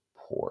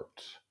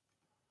support.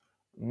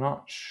 I'm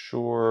not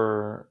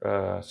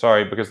sure.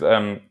 Sorry, because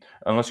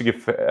unless you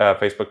give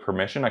Facebook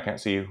permission, I can't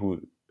see who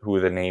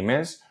the name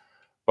is.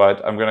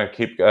 But I'm going to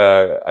keep,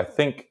 I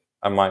think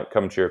I might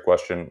come to your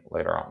question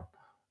later on.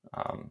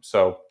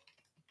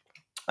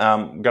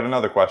 Got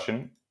another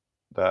question.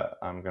 that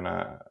I'm going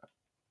to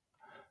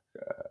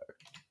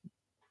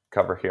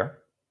cover here.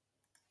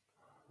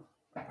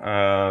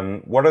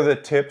 What are the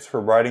tips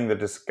for writing the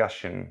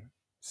discussion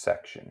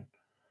section?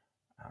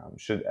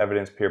 Should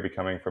evidence appear be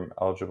coming from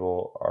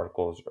eligible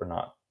articles or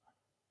not?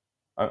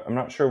 I'm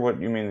not sure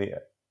what you mean.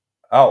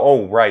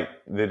 Right,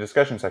 the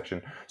discussion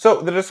section.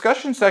 So the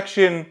discussion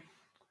section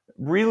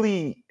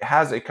really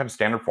has a kind of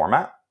standard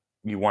format.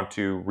 You want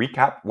to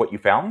recap what you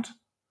found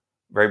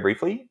very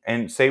briefly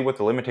and say what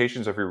the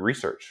limitations of your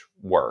research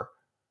were,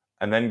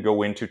 and then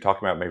go into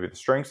talking about maybe the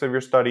strengths of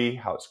your study,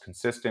 how it's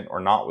consistent or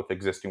not with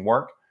existing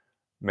work,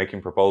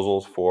 making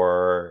proposals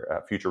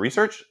for future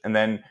research, and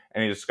then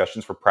any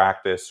discussions for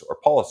practice or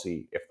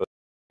policy if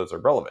those are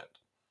relevant.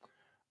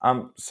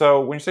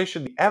 So when you say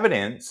should the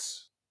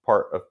evidence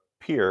part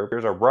appear,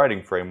 here's our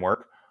writing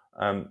framework.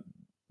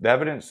 The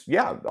evidence,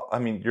 yeah, I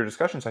mean, your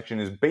discussion section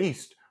is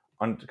based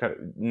on kind of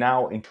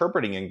now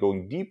interpreting and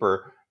going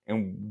deeper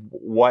in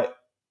what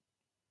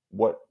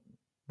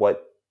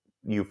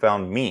you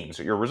found means.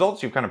 So your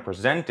results you've kind of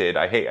presented,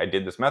 hey, I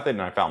did this method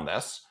and I found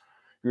this.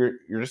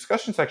 Your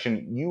discussion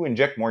section, you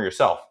inject more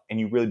yourself and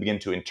you really begin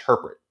to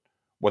interpret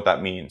what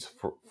that means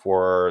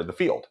for the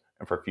field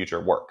and for future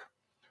work.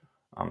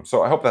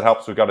 So I hope that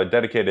helps. We've got a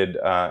dedicated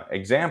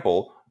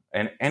example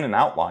and an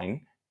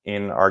outline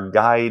in our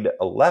Guide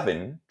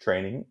 11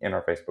 training in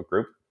our Facebook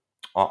group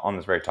on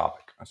this very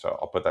topic. So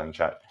I'll put that in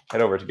chat.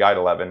 Head over to Guide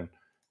 11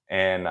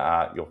 and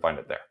you'll find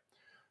it there.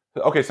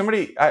 Okay,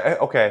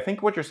 I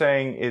think what you're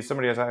saying is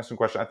somebody has asked a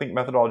question. I think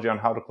methodology on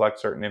how to collect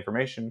certain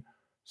information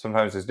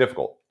sometimes is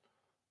difficult.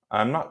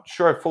 I'm not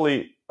sure I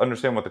fully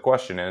understand what the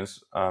question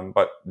is,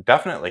 but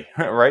definitely,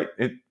 right?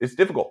 It's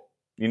difficult.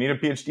 You need a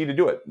PhD to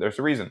do it. There's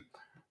a reason.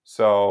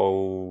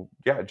 So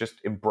yeah, just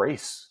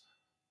embrace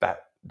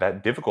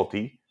that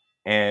difficulty.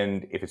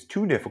 And if it's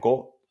too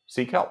difficult,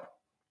 seek help.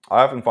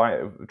 I often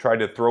try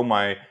to throw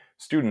my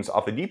students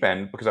off the deep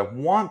end because I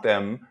want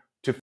them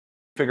to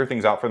figure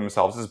things out for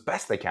themselves as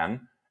best they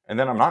can. And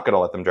then I'm not going to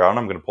let them drown.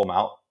 I'm going to pull them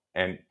out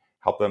and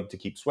help them to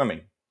keep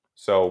swimming.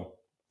 So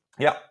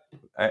yeah,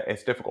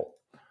 it's difficult.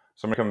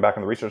 So I'm coming back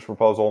on the research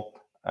proposal.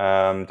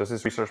 Does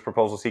this research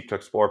proposal seek to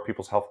explore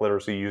people's health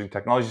literacy using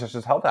technology such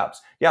as health apps?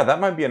 Yeah, that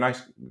might be a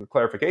nice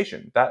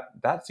clarification.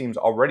 That seems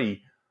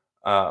already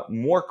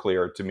more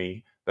clear to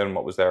me than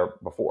what was there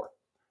before.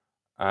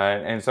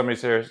 And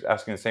somebody's here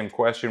asking the same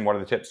question. What are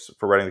the tips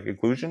for writing the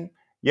conclusion?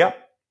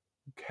 Yep.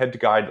 Head to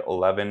Guide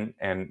 11,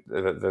 and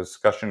the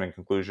discussion and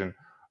conclusion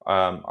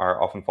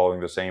are often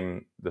following the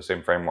same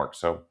framework.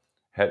 So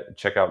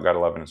check out Guide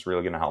 11. It's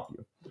really going to help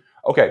you.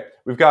 Okay,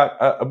 we've got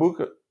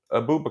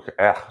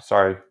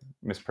sorry,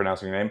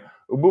 mispronouncing your name.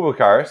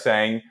 Ububakar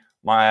saying,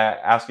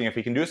 asking if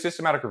he can do a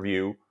systematic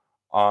review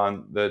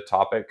on the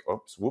topic.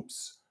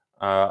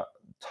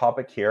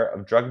 Topic here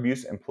of drug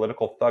abuse and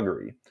political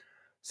thuggery.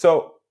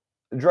 So,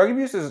 drug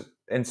abuse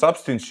and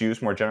substance use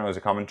more generally is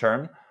a common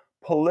term.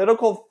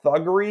 Political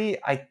thuggery,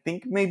 I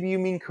think maybe you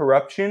mean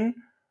corruption.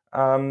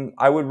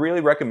 I would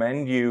really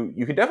recommend you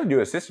could definitely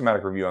do a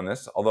systematic review on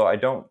this, although I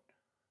don't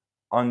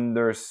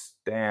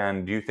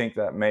understand. Do you think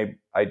that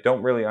I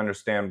don't really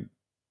understand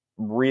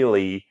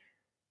really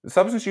the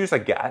substance use I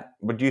get,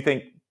 but do you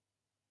think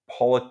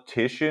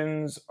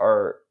politicians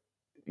are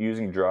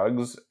using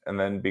drugs and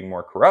then being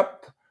more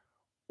corrupt?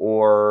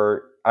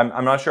 Or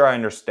I'm not sure I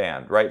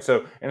understand, right?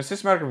 So in a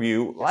systematic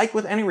review, like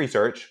with any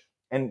research,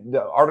 and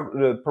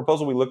the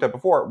proposal we looked at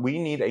before, we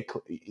need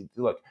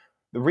look,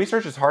 the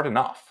research is hard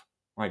enough.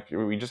 Like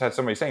we just had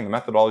somebody saying the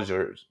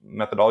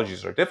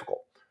methodologies are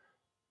difficult.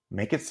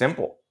 Make it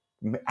simple.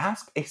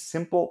 Ask a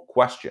simple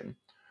question.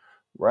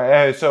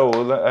 Right. So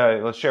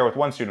let's share with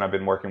one student I've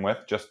been working with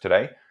just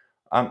today.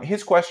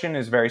 His question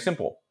is very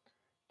simple.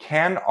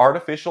 Can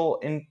artificial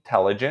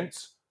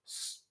intelligence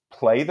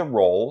play the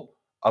role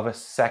of a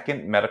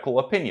second medical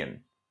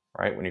opinion?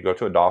 Right. When you go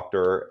to a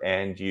doctor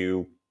and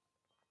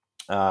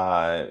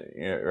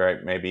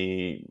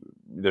maybe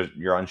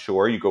you're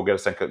unsure, you go get a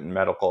second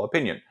medical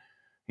opinion.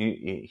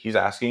 He's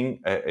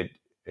asking a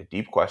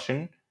deep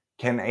question.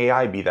 Can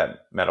AI be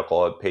that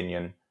medical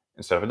opinion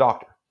instead of a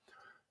doctor?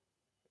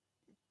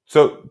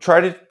 So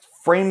try to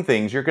frame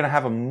things. You're going to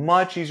have a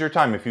much easier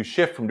time if you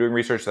shift from doing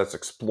research that's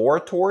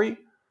exploratory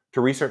to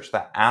research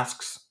that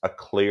asks a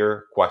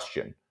clear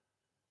question.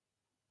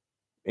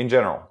 In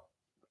general,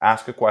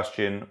 ask a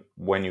question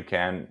when you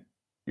can.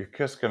 You're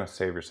just going to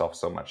save yourself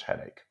so much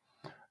headache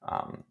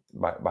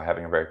by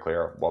having a very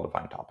clear,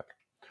 well-defined topic.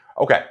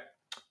 Okay.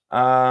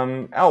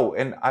 And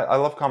I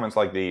love comments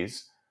like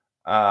these.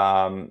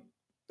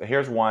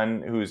 Here's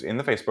one who's in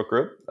the Facebook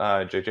group,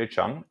 JJ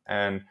Chung,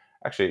 and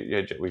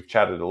actually we've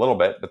chatted a little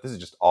bit, but this is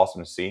just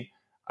awesome to see.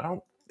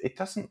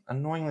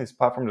 Annoyingly, this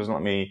platform doesn't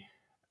let me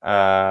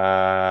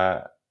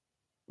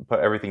put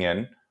everything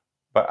in,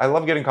 but I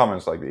love getting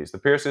comments like these. The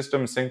peer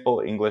system, simple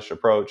English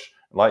approach,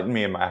 enlightened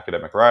me in my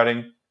academic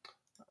writing.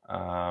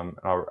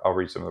 I'll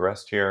read some of the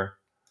rest here.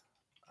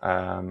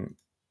 And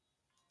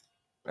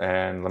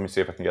let me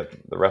see if I can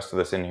get the rest of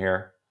this in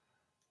here,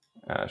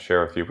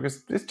 share with you,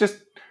 because it's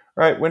just,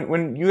 right?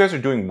 When you guys are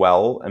doing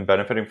well and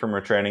benefiting from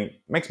your training,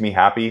 it makes me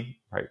happy,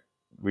 right?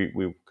 We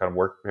kind of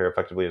work here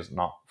effectively as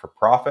not for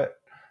profit,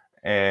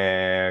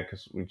 and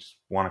because we just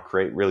want to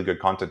create really good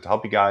content to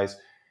help you guys.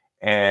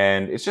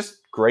 And it's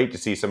just great to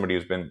see somebody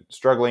who's been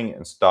struggling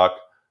and stuck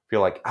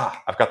feel like,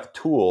 I've got the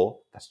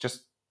tool that's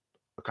just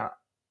kind of,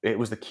 it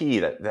was the key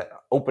that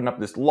opened up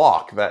this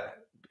lock that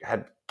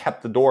had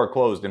kept the door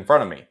closed in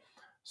front of me.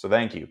 So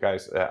thank you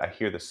guys. I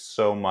hear this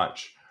so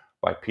much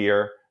by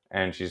Pierre,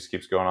 and she just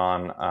keeps going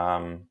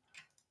on.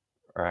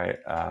 Right.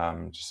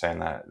 Just saying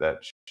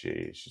that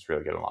she's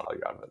really getting a lot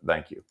out of it.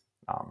 Thank you.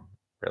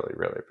 Really,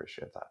 really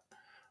appreciate that.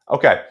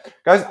 Okay,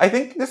 guys, I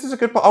think this is a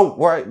good. Oh,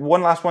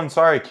 one last one.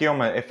 Sorry,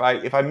 Kioma, if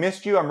I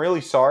missed you, I'm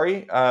really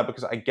sorry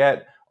because I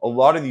get a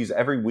lot of these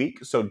every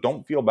week. So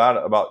don't feel bad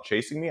about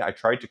chasing me. I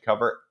tried to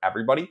cover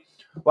everybody.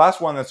 Last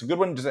one. That's a good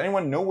one. Does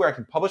anyone know where I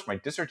can publish my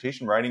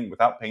dissertation writing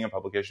without paying a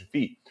publication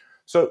fee?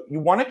 So you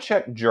want to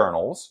check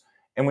journals,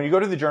 and when you go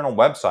to the journal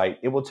website,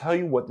 it will tell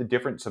you what the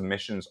different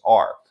submissions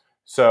are.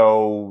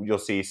 So you'll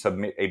see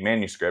submit a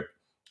manuscript,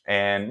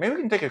 and maybe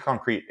we can take a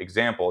concrete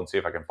example and see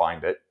if I can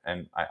find it.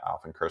 And I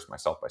often curse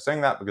myself by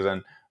saying that because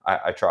then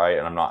I try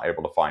and I'm not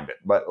able to find it.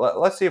 But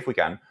let's see if we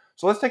can.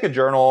 So let's take a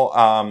journal,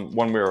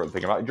 one we were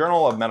thinking about.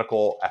 Journal of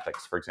Medical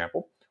Ethics, for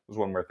example, was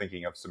one we're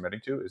thinking of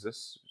submitting to. Is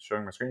this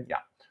showing my screen? Yeah.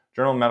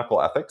 Journal of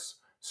Medical Ethics.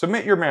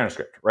 Submit your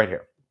manuscript right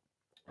here.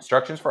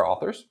 Instructions for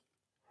authors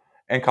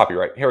and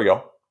copyright. Here we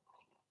go.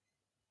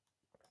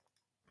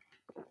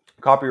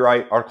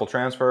 Copyright, article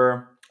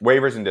transfer,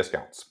 waivers and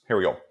discounts. Here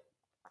we go.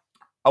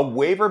 A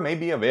waiver may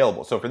be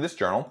available. So for this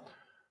journal,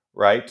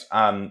 right,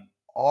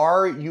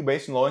 are you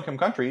based in low-income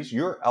countries,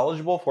 you're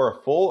eligible for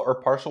a full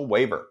or partial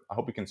waiver. I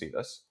hope you can see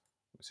this.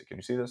 Let me see. Can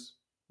you see this?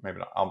 Maybe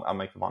not. I'll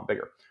make the font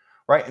bigger.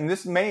 Right, and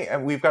this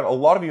we've got a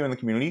lot of you in the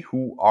community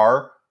who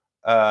are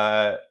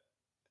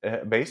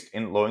based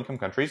in low-income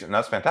countries, and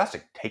that's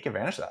fantastic. Take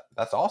advantage of that.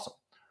 That's awesome.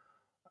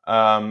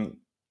 And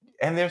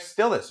there's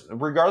still this,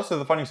 regardless of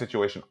the funding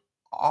situation,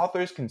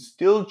 authors can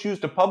still choose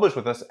to publish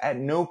with us at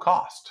no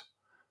cost.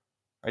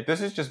 Right?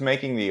 This is just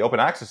making the open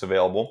access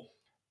available,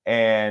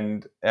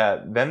 and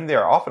then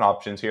there are often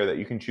options here that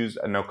you can choose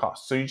at no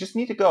cost. So you just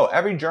need to go.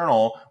 Every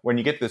journal, when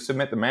you get to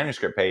submit the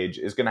manuscript page,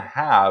 is going to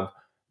have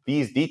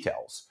these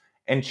details.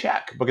 And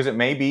check, because it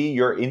may be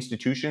your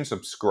institution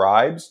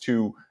subscribes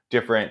to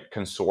different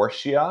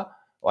consortia,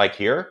 like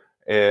here,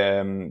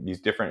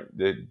 these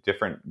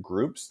different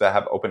groups that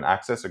have open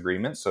access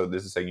agreements. So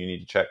this is saying you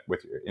need to check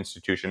with your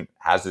institution,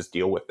 has this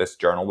deal with this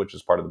journal, which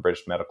is part of the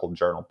British Medical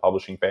Journal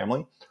publishing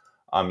family.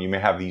 You may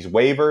have these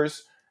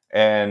waivers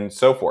and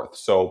so forth.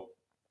 So,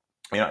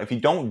 if you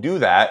don't do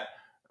that,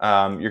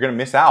 you're going to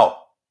miss out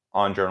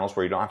on journals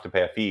where you don't have to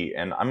pay a fee.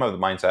 And I'm of the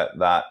mindset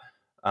that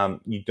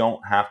you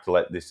don't have to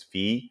let this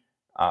fee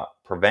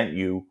prevent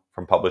you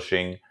from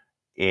publishing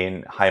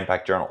in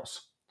high-impact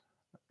journals.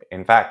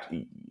 In fact,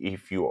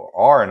 if you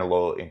are in a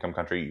low-income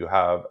country, you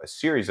have a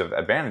series of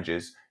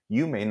advantages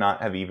you may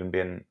not have even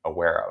been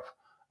aware of.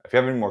 If you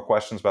have any more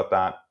questions about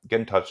that, get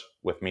in touch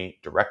with me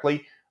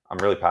directly. I'm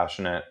really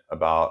passionate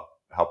about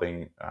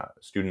helping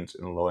students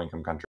in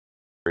low-income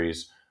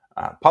countries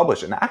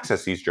publish and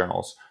access these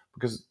journals,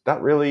 because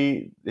that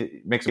really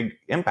makes a big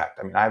impact.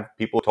 I mean, I have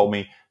people who told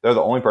me they're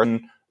the only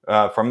person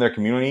from their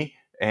community,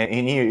 and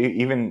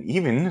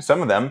even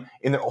some of them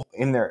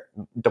in their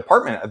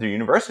department at their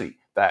university,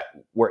 that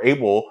were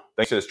able,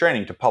 thanks to this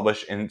training, to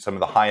publish in some of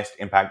the highest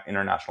impact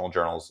international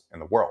journals in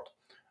the world.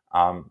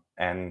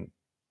 And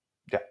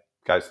yeah,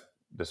 guys,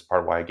 this is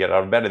part of why I get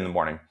out of bed in the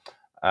morning.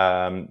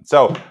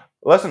 So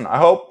listen, I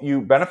hope you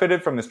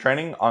benefited from this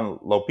training on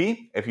low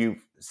P. If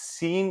you've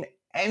seen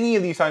any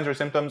of these signs or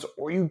symptoms,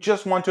 or you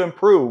just want to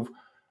improve,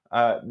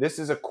 this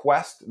is a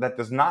quest that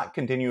does not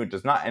continue. It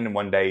does not end in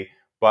one day,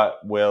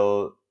 but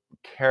will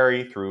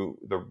carry through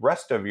the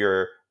rest of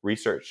your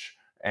research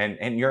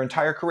and your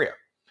entire career.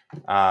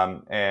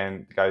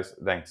 And guys,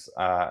 thanks.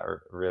 I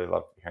really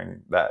love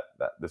hearing that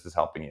this is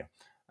helping you.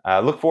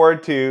 Look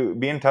forward to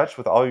be in touch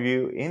with all of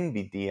you in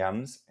the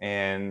DMs,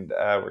 and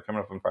we're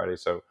coming up on Friday,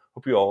 so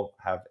hope you all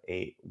have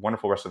a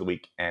wonderful rest of the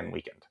week and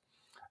weekend.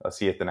 I'll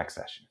see you at the next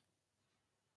session.